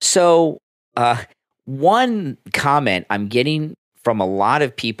 So one comment I'm getting from a lot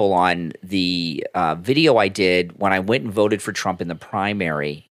of people on the video I did when I went and voted for Trump in the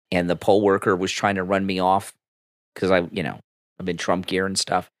primary, and the poll worker was trying to run me off because I'm in Trump gear and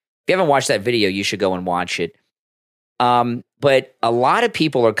stuff. If you haven't watched that video, you should go and watch it. But a lot of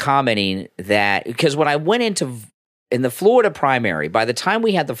people are commenting that because when I went in the Florida primary, by the time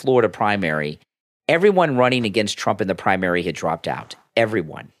we had the Florida primary, everyone running against Trump in the primary had dropped out.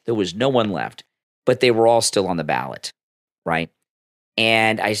 Everyone. There was no one left, but they were all still on the ballot, right?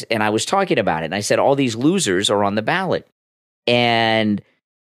 And I was talking about it, and I said all these losers are on the ballot. And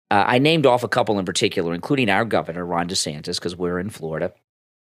I named off a couple in particular, including our governor, Ron DeSantis, because we're in Florida.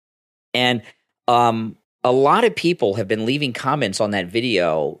 And a lot of people have been leaving comments on that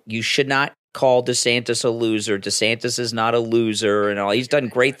video. You should not call DeSantis a loser. DeSantis is not a loser, and all. He's done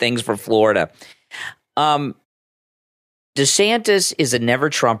great things for Florida. DeSantis is a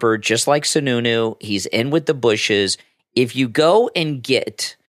never-Trumper, just like Sununu. He's in with the Bushes. If you go and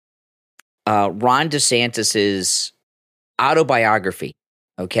get Ron DeSantis's autobiography,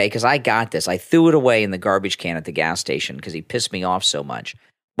 okay, because I got this. I threw it away in the garbage can at the gas station because he pissed me off so much.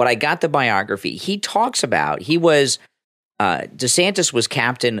 But I got the biography. He talks about, DeSantis was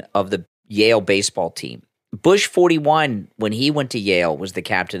captain of the Yale baseball team. Bush 41, when he went to Yale, was the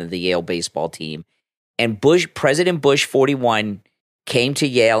captain of the Yale baseball team. And President Bush 41 came to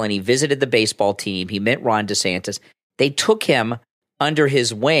Yale and he visited the baseball team. He met Ron DeSantis. They took him under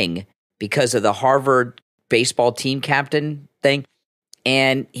his wing because of the Harvard baseball team captain thing.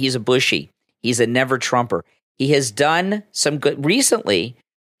 And he's a Bushy. He's a never-Trumper. He has done some good. Recently,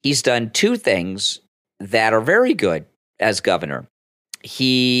 he's done two things that are very good as governor.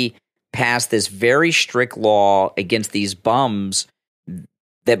 He passed this very strict law against these bums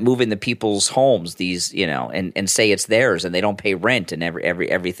that move into people's homes, these, and say it's theirs and they don't pay rent and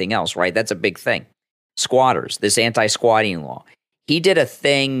everything else, right? That's a big thing. Squatters, this anti-squatting law. He did a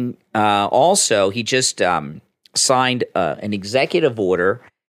thing also. He just signed an executive order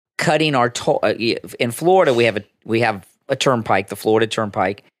cutting our toll. In Florida, we have a turnpike, the Florida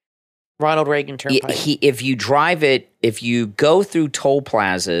Turnpike. Ronald Reagan Turnpike. If you drive it, if you go through toll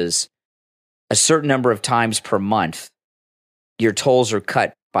plazas a certain number of times per month, your tolls are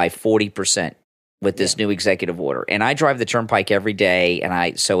cut by 40%. with this new executive order. And I drive the turnpike every day,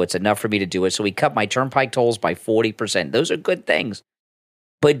 and so it's enough for me to do it. So he cut my turnpike tolls by 40%. Those are good things.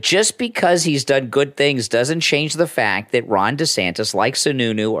 But just because he's done good things doesn't change the fact that Ron DeSantis, like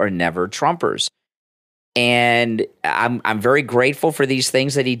Sununu, are never Trumpers. And I'm very grateful for these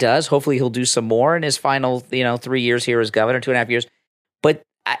things that he does. Hopefully he'll do some more in his final 3 years here as governor, 2.5 years. But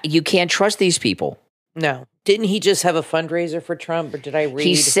you can't trust these people. No. Didn't he just have a fundraiser for Trump, or did I read?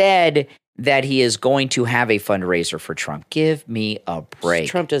 He said that he is going to have a fundraiser for Trump. Give me a break.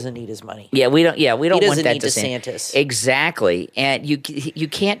 Trump doesn't need his money. Yeah, we don't want that. He doesn't need DeSantis. Exactly, and you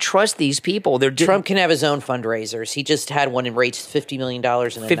can't trust these people. Trump can have his own fundraisers. He just had one and raised $50 million in a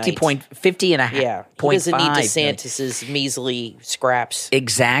night. 50 and a half. Yeah, he doesn't need DeSantis's measly scraps.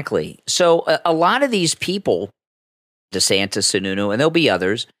 Exactly. So a lot of these people, DeSantis, Sununu, and there'll be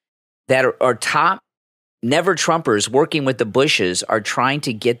others that are top never Trumpers working with the Bushes, are trying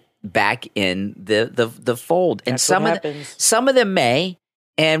to get back in the fold. And some of them may.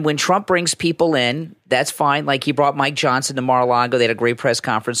 And when Trump brings people in, that's fine. Like he brought Mike Johnson to Mar-a-Lago. They had a great press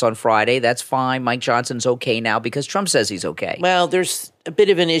conference on Friday. That's fine. Mike Johnson's okay now because Trump says he's okay. Well, there's a bit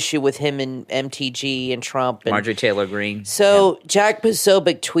of an issue with him and MTG and Trump. And Marjorie Taylor Greene. So Jack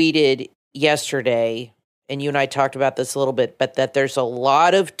Posobiec tweeted yesterday, and you and I talked about this a little bit, but that there's a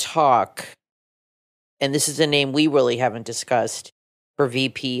lot of talk, and this is a name we really haven't discussed, for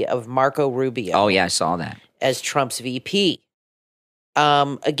VP of Marco Rubio. Oh, yeah, I saw that. As Trump's VP.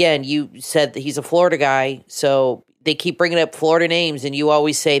 Again, you said that he's a Florida guy, so they keep bringing up Florida names, and you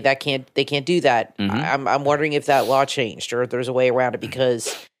always say they can't do that. Mm-hmm. I'm wondering if that law changed or if there's a way around it,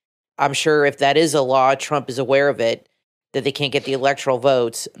 because I'm sure if that is a law, Trump is aware of it, that they can't get the electoral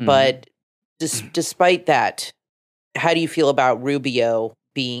votes. Mm-hmm. But despite that, how do you feel about Rubio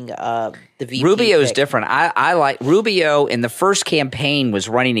being the VP? Rubio's pick? Different. I like Rubio in the first campaign was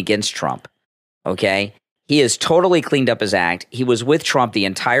running against Trump. Okay. He has totally cleaned up his act. He was with Trump the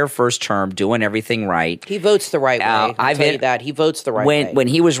entire first term, doing everything right. He votes the right way. I'll tell you that. He votes the right way. When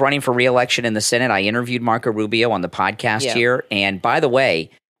he was running for re-election in the Senate, I interviewed Marco Rubio on the podcast here. And by the way,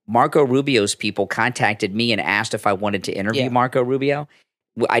 Marco Rubio's people contacted me and asked if I wanted to interview Marco Rubio.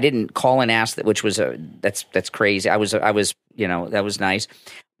 I didn't call and ask that, which was that's crazy. I was that was nice,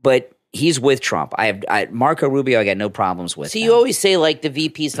 but he's with Trump. Marco Rubio, I got no problems with. So you always say like the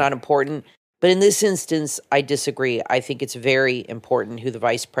VP is not important, but in this instance, I disagree. I think it's very important who the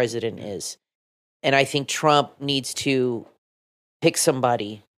vice president is, and I think Trump needs to pick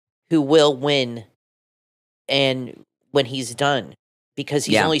somebody who will win, and when he's done, because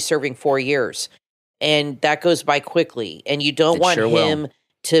he's only serving 4 years, and that goes by quickly, and you don't want him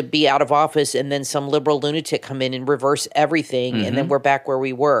to be out of office and then some liberal lunatic come in and reverse everything, and then we're back where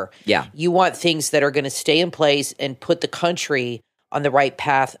we were. Yeah. You want things that are going to stay in place and put the country on the right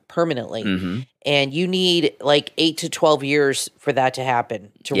path permanently. Mm-hmm. And you need like 8 to 12 years for that to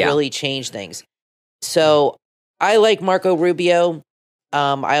happen, to really change things. So I like Marco Rubio.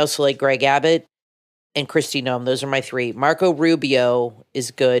 I also like Greg Abbott and Kristi Noem. Those are my three. Marco Rubio is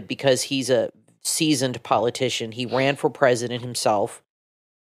good because he's a seasoned politician. He ran for president himself.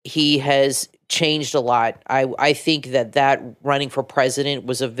 He has changed a lot. I think that running for president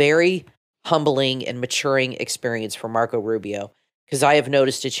was a very humbling and maturing experience for Marco Rubio, because I have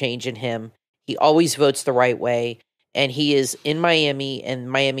noticed a change in him. He always votes the right way, and he is in Miami,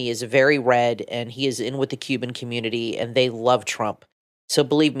 and Miami is very red, and he is in with the Cuban community, and they love Trump. So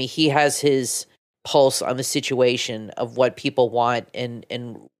believe me, he has his pulse on the situation of what people want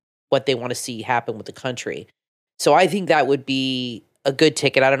and what they want to see happen with the country. So I think that would be a good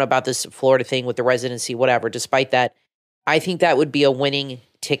ticket. I don't know about this Florida thing with the residency, whatever. Despite that, I think that would be a winning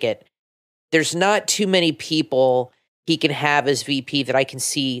ticket. There's not too many people he can have as VP that I can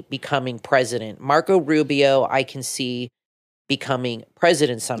see becoming president. Marco Rubio, I can see becoming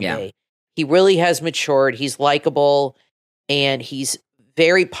president someday. Yeah. He really has matured. He's likable, and he's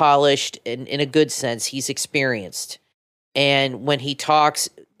very polished in a good sense. He's experienced. And when he talks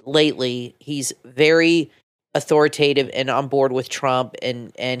lately, he's very authoritative and on board with Trump,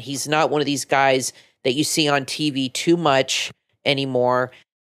 and he's not one of these guys that you see on TV too much anymore,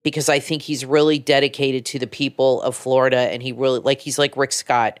 because I think he's really dedicated to the people of Florida, and he's like Rick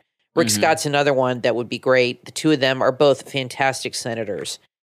Scott. Rick Scott's another one that would be great. The two of them are both fantastic senators.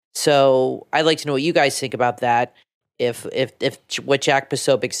 So I'd like to know what you guys think about that. If what Jack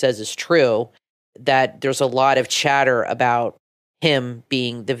Posobiec says is true, that there's a lot of chatter about him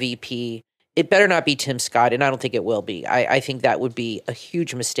being the VP. It better not be Tim Scott, and I don't think it will be. I think that would be a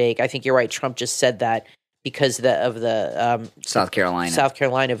huge mistake. I think you're right. Trump just said that because of the South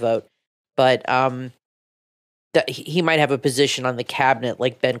Carolina vote. But he might have a position on the cabinet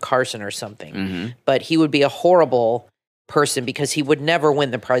like Ben Carson or something, but he would be a horrible person because he would never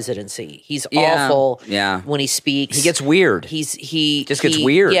win the presidency. He's awful when he speaks. He gets weird. He just gets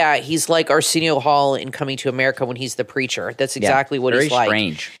weird. Yeah, he's like Arsenio Hall in Coming to America when he's the preacher. That's exactly what he's like.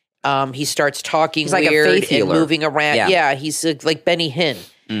 Very strange. He starts talking he's like weird a faith healer. And moving around. Yeah, he's like Benny Hinn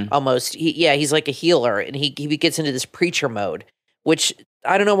almost. He's like a healer, and he gets into this preacher mode, which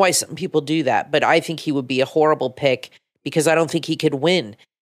I don't know why some people do that, but I think he would be a horrible pick because I don't think he could win.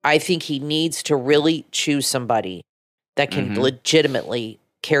 I think he needs to really choose somebody that can legitimately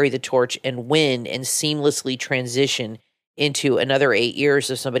carry the torch and win and seamlessly transition into another 8 years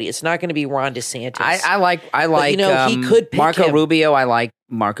of somebody. It's not going to be Ron DeSantis. I like. But, he could pick Marco him. Rubio. I like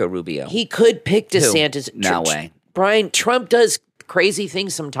Marco Rubio. He could pick DeSantis. No way. Brian, Trump does crazy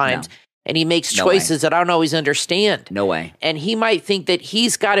things sometimes, and he makes choices that I don't always understand. No way. And he might think that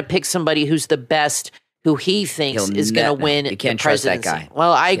he's got to pick somebody who's the best, who he thinks is going to win You can't the trust that presidency. guy.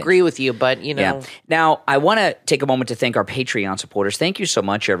 Well, I agree with you, but, Yeah. Now, I want to take a moment to thank our Patreon supporters. Thank you so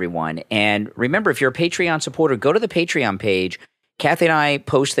much, everyone. And remember, if you're a Patreon supporter, go to the Patreon page. Kathy and I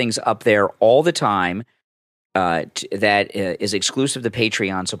post things up there all the time that is exclusive to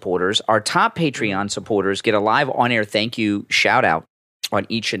Patreon supporters. Our top Patreon supporters get a live on-air thank you shout-out on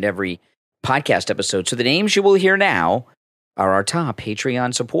each and every podcast episode. So the names you will hear now are our top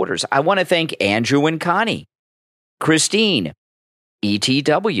Patreon supporters. I want to thank Andrew and Connie, Christine,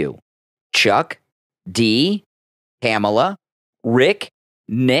 ETW, Chuck, D, Pamela, Rick,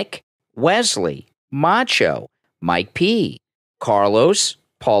 Nick, Wesley, Macho, Mike P, Carlos,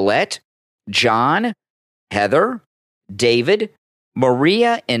 Paulette, John, Heather, David,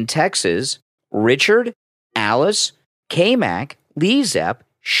 Maria in Texas, Richard, Alice, K-Mac, LeeZep,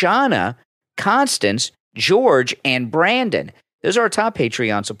 Shawna, Constance, George, and Brandon. Those are our top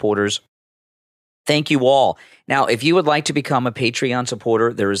Patreon supporters. Thank you all. Now, if you would like to become a Patreon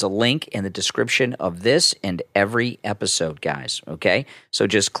supporter, there is a link in the description of this and every episode, guys. Okay? So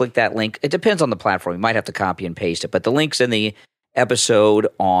just click that link. It depends on the platform. You might have to copy and paste it, but the link's in the episode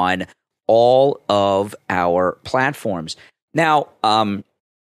on all of our platforms. Now,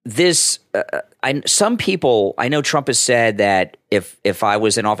 some people, I know Trump has said that if I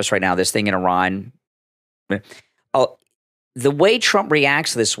was in office right now, this thing in Iran, the way Trump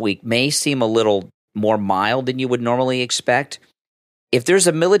reacts this week may seem a little more mild than you would normally expect. If there's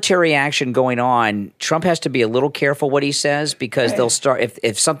a military action going on, Trump has to be a little careful what he says because they'll start,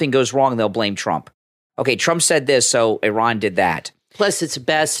 if something goes wrong, they'll blame Trump. Okay, Trump said this, so Iran did that. Plus, it's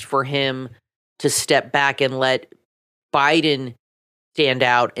best for him to step back and let Biden stand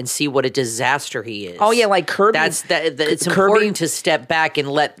out and see what a disaster he is. Oh yeah, like Kirby. It's important to step back and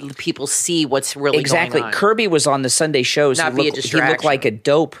let people see what's really going on. Kirby was on the Sunday shows. Not be a distraction. He looked like a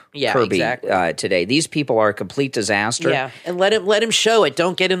dope Kirby exactly. Today. These people are a complete disaster. Yeah, and let him show it.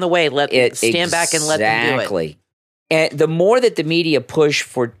 Don't get in the way. Stand back and let them do it. Exactly. And the more that the media push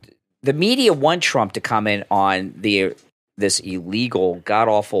for, the media want Trump to comment on this illegal,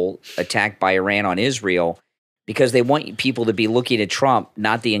 god-awful attack by Iran on Israel, because they want people to be looking at Trump,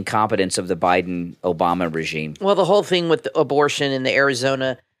 not the incompetence of the Biden-Obama regime. Well, the whole thing with the abortion in the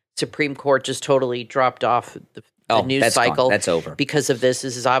Arizona Supreme Court just totally dropped off the news cycle. That's over. Because of this.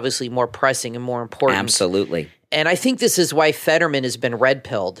 This is obviously more pressing and more important. Absolutely. And I think this is why Fetterman has been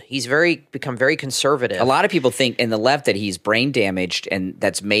red-pilled. He's become very conservative. A lot of people think in the left that he's brain damaged, and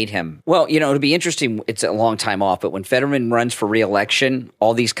that's made him. Well, it'll be interesting. It's a long time off, but when Fetterman runs for re-election,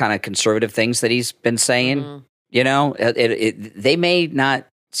 all these kind of conservative things that he's been saying, they may not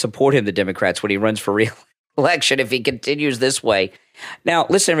support him, the Democrats, when he runs for re-election if he continues this way. Now,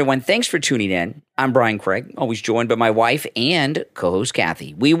 listen, everyone, thanks for tuning in. I'm Brian Craig, always joined by my wife and co-host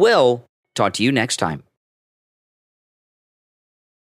Kathy. We will talk to you next time.